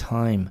two of your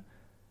time,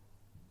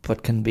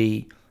 but can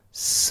be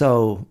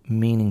so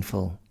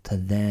meaningful to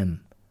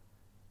them,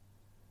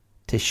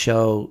 to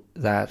show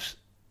that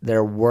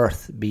they're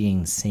worth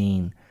being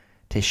seen,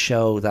 to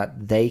show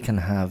that they can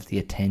have the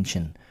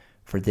attention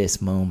for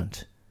this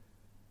moment.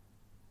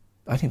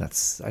 I think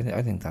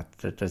that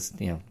there's,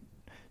 there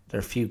are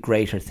a few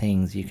greater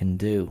things you can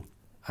do.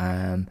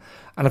 And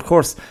of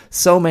course,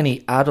 so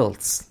many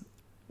adults,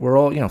 we're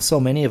all, so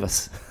many of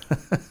us,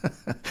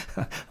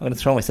 I'm going to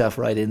throw myself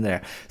right in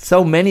there.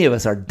 So many of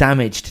us are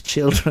damaged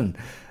children.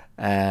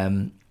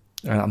 I'm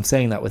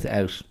saying that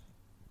without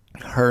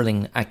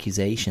hurling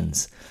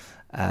accusations.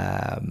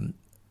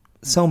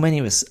 So many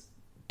of us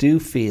do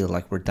feel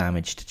like we're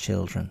damaged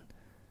children,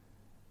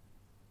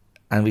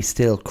 and we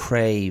still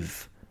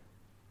crave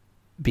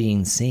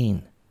being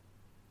seen,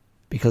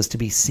 because to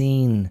be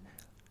seen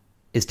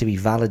is to be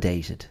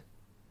validated.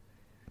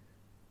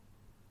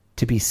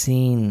 To be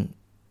seen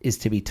is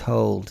to be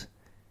told,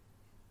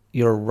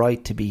 you're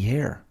right to be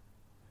here.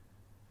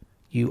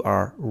 You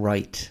are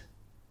right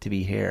to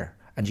be here,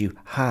 and you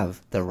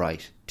have the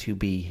right to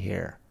be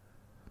here.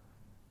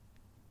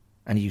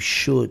 And you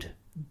should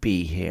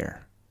be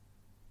here.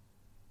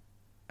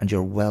 And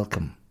you're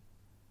welcome.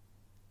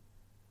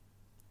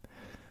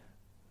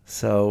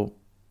 So,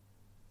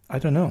 I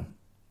don't know.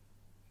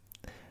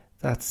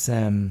 That's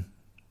a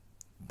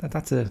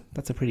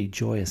pretty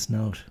joyous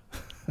note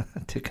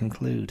to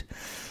conclude.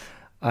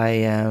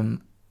 I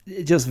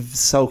just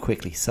so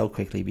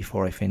quickly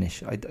before I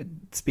finish.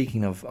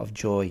 Speaking of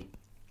joy,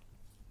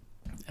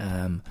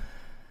 have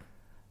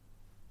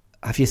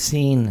you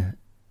seen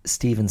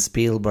Steven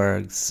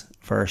Spielberg's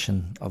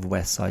version of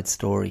West Side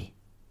Story?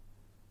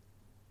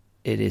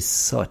 It is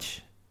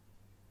such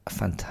a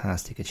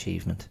fantastic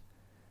achievement.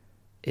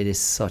 It is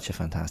such a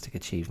fantastic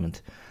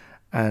achievement.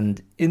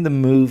 And in the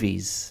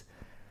movies,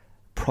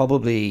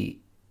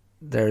 probably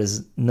there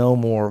is no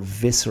more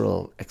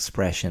visceral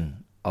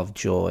expression of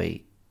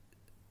joy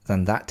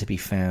than that to be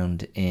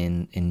found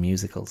in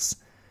musicals.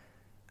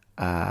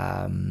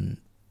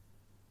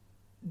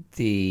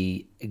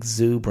 The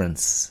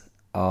exuberance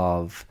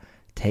of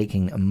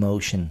taking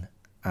emotion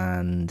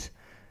and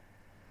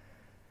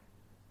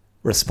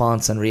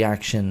response and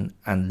reaction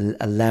and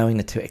allowing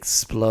it to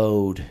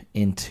explode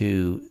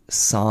into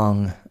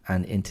song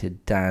and into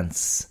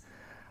dance.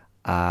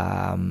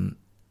 That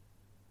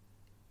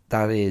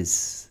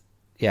is,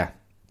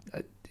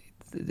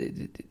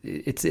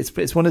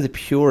 it's one of the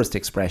purest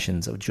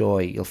expressions of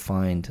joy you'll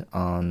find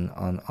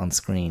on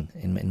screen,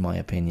 in my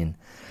opinion.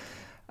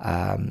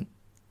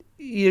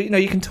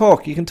 You can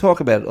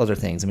talk about other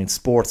things. I mean,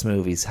 sports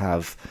movies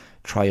have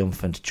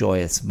triumphant,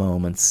 joyous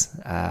moments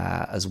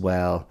as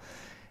well.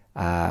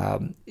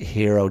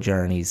 Hero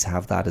journeys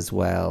have that as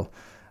well.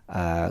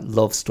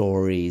 Love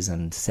stories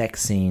and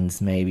sex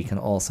scenes maybe can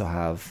also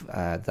have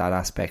that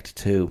aspect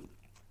too.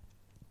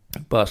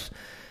 But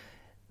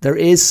there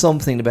is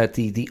something about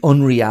the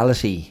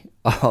unreality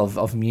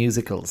of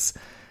musicals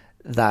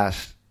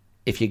that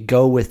if you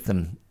go with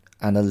them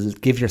and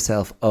give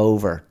yourself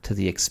over to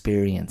the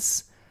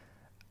experience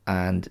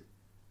and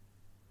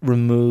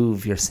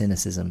remove your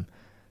cynicism,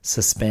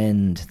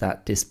 suspend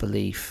that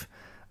disbelief,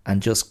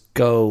 and just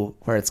go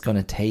where it's going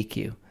to take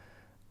you,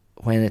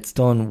 when it's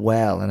done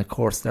well. And of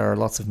course there are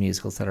lots of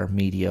musicals that are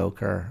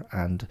mediocre,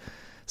 and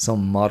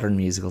some modern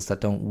musicals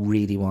that don't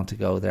really want to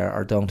go there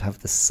or don't have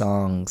the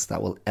songs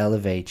that will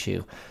elevate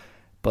you.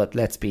 But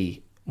let's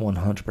be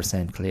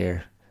 100%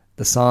 clear,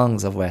 the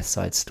songs of West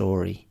Side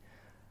Story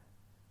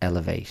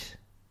elevate,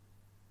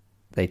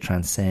 they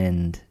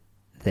transcend,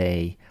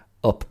 they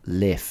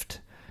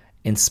uplift,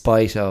 in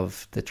spite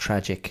of the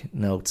tragic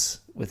notes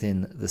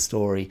within the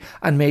story,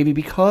 and maybe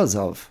because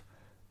of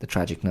the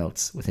tragic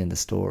notes within the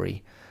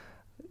story.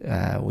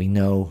 We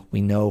know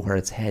where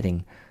it's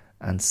heading,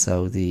 and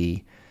so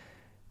the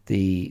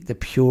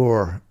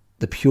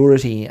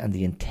purity and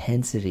the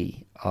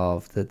intensity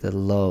of the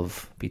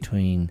love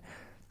between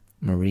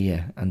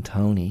Maria and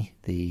Tony,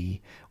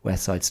 the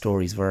West Side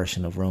Story's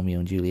version of Romeo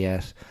and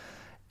Juliet,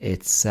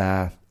 it's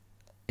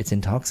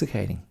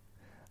intoxicating.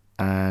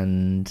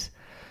 And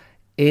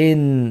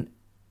in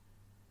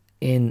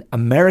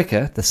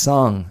America, the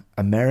song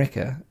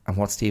America, and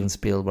what Steven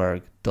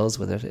Spielberg does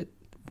with it,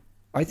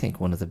 I think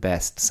one of the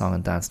best song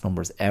and dance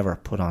numbers ever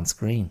put on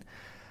screen.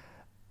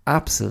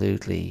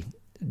 Absolutely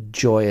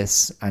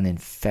joyous and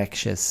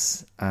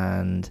infectious,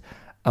 and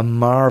a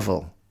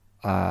marvel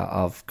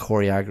of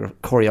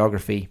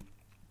choreography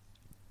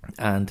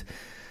and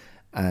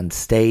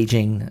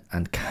staging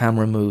and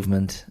camera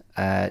movement.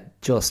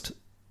 Just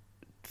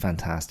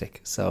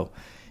fantastic. So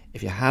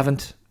if you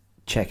haven't,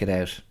 check it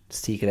out,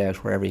 seek it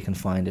out wherever you can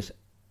find it.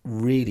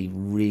 Really,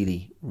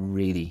 really,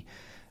 really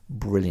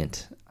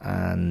brilliant.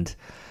 And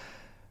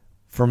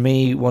for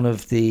me, one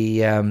of the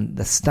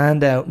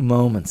standout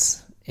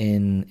moments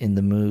in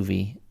the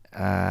movie,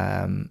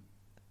 and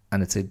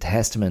it's a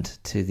testament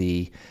to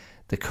the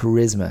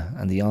charisma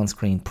and the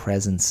on-screen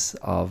presence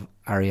of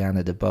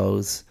Ariana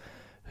DeBose,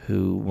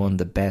 who won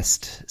the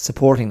Best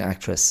Supporting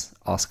Actress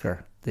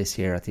Oscar this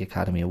year at the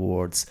Academy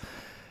Awards,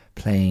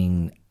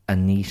 playing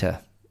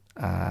Anita,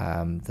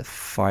 the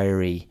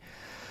fiery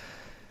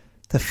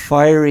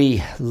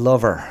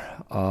lover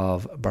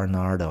of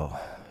Bernardo,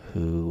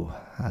 who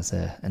has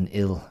an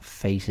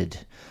ill-fated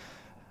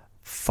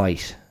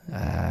fight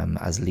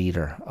as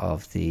leader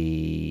of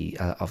the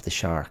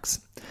Sharks.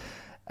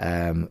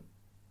 There's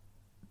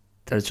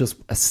just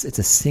it's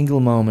a single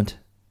moment.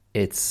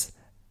 It's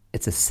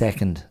a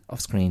second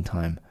of screen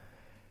time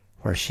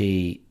where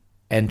she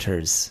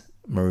enters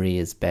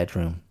Maria's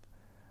bedroom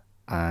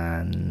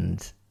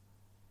and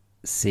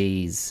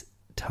sees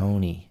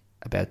Tony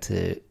about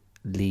to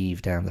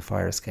leave down the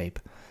fire escape,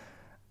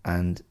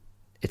 and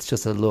it's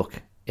just a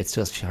look. It's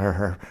just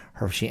her.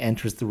 She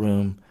enters the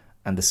room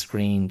and the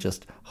screen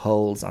just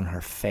holds on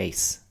her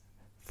face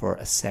for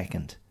a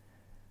second,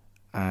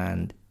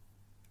 and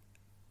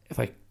if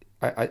I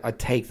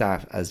take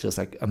that as just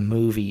like a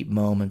movie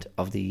moment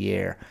of the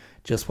year.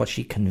 Just what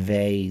she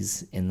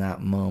conveys in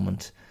that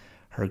moment,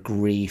 her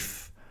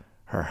grief,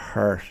 her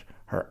hurt,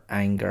 her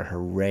anger,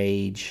 her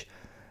rage,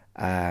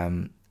 a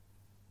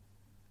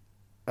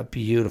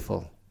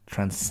beautiful,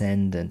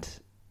 transcendent,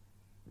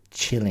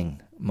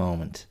 chilling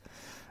moment,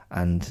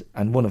 and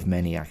one of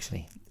many,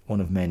 actually,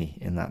 one of many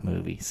in that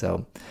movie.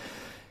 So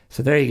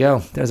there you go.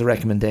 There's a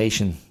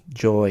recommendation.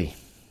 Joy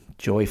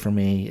for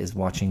me is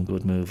watching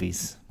good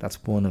movies.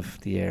 That's one of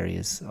the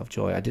areas of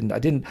joy. I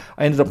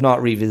ended up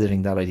not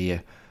revisiting that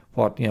idea.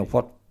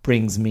 What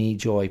brings me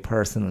joy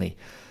personally?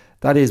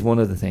 That is one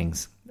of the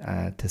things,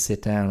 to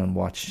sit down and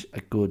watch a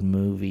good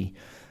movie,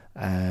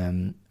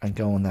 and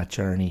go on that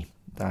journey.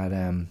 That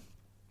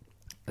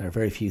there are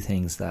very few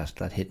things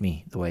that hit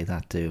me the way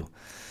that do.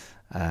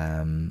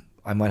 I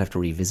might have to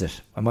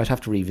revisit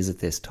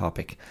this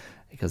topic,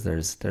 because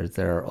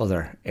there are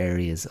other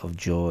areas of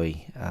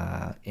joy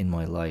in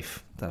my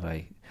life that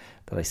I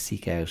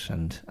seek out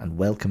and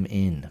welcome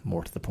in,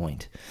 more to the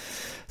point.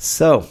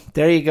 So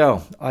there you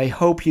go. I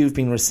hope you've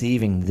been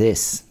receiving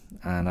this,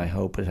 and I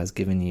hope it has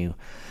given you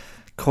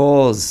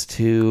cause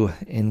to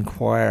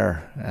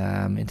inquire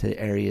into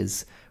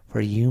areas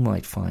where you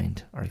might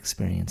find or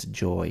experience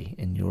joy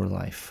in your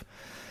life.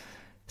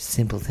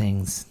 Simple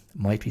things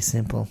might be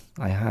simple.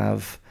 I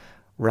have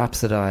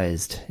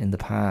rhapsodized in the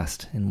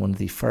past, in one of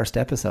the first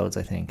episodes,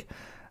 I think,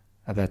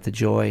 about the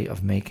joy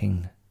of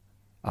making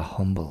a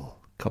humble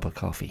cup of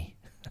coffee.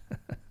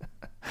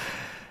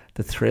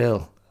 The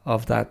thrill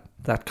of that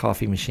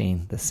coffee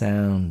machine, the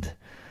sound,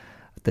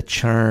 the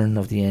churn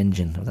of the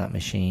engine of that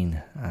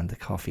machine, and the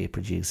coffee it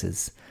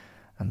produces,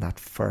 and that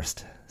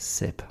first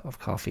sip of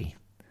coffee.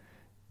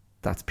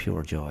 That's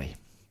pure joy.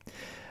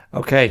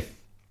 Okay,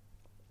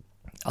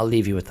 I'll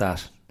leave you with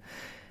that.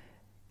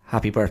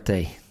 Happy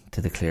birthday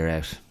to the Clear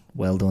Out.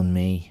 Well done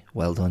me,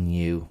 well done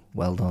you,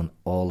 well done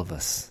all of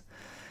us.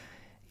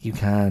 You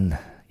can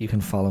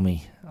follow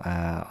me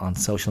on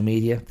social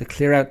media. The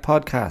Clear Out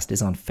Podcast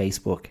is on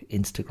Facebook,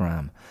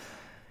 Instagram,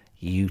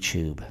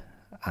 YouTube.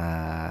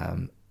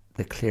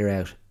 The Clear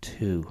Out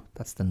 2,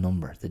 that's the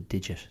number, the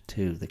digit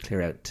 2. The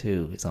Clear Out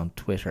 2 is on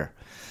Twitter.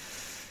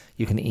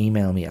 You can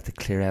email me at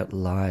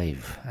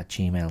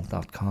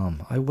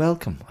theclearoutlive@gmail.com. I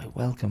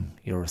welcome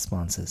your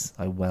responses.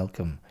 I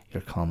welcome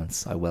your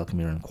comments. I welcome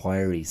your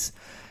inquiries.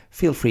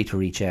 Feel free to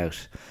reach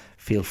out.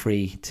 Feel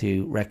free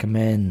to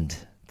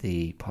recommend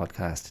the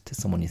podcast to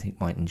someone you think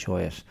might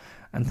enjoy it.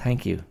 And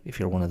thank you if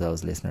you're one of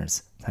those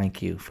listeners.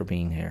 Thank you for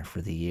being here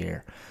for the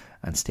year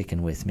and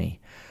sticking with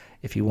me.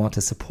 If you want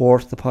to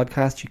support the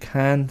podcast, you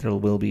can. There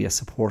will be a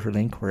supporter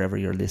link wherever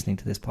you're listening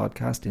to this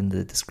podcast in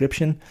the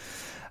description.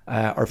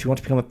 Or if you want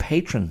to become a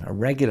patron, a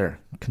regular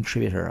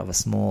contributor of a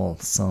small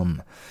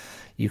sum,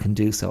 you can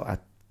do so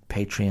at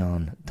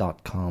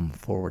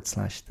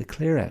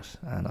patreon.com/theclearout.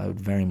 And I would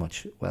very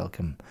much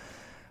welcome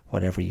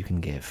whatever you can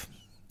give.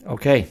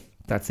 Okay,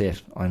 that's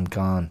it. I'm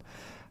gone.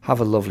 Have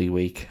a lovely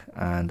week,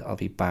 and I'll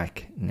be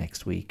back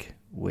next week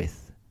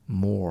with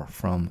more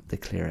from The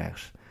Clear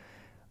Out.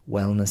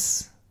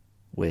 Wellness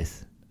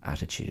with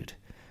attitude,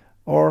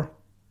 or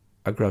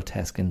a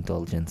grotesque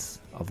indulgence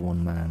of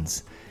one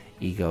man's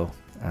ego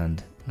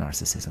and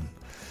narcissism.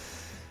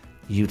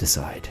 You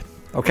decide.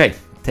 Okay,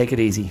 take it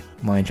easy.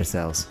 Mind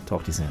yourselves.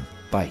 Talk to you soon.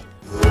 Bye.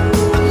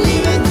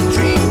 Living the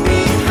dream.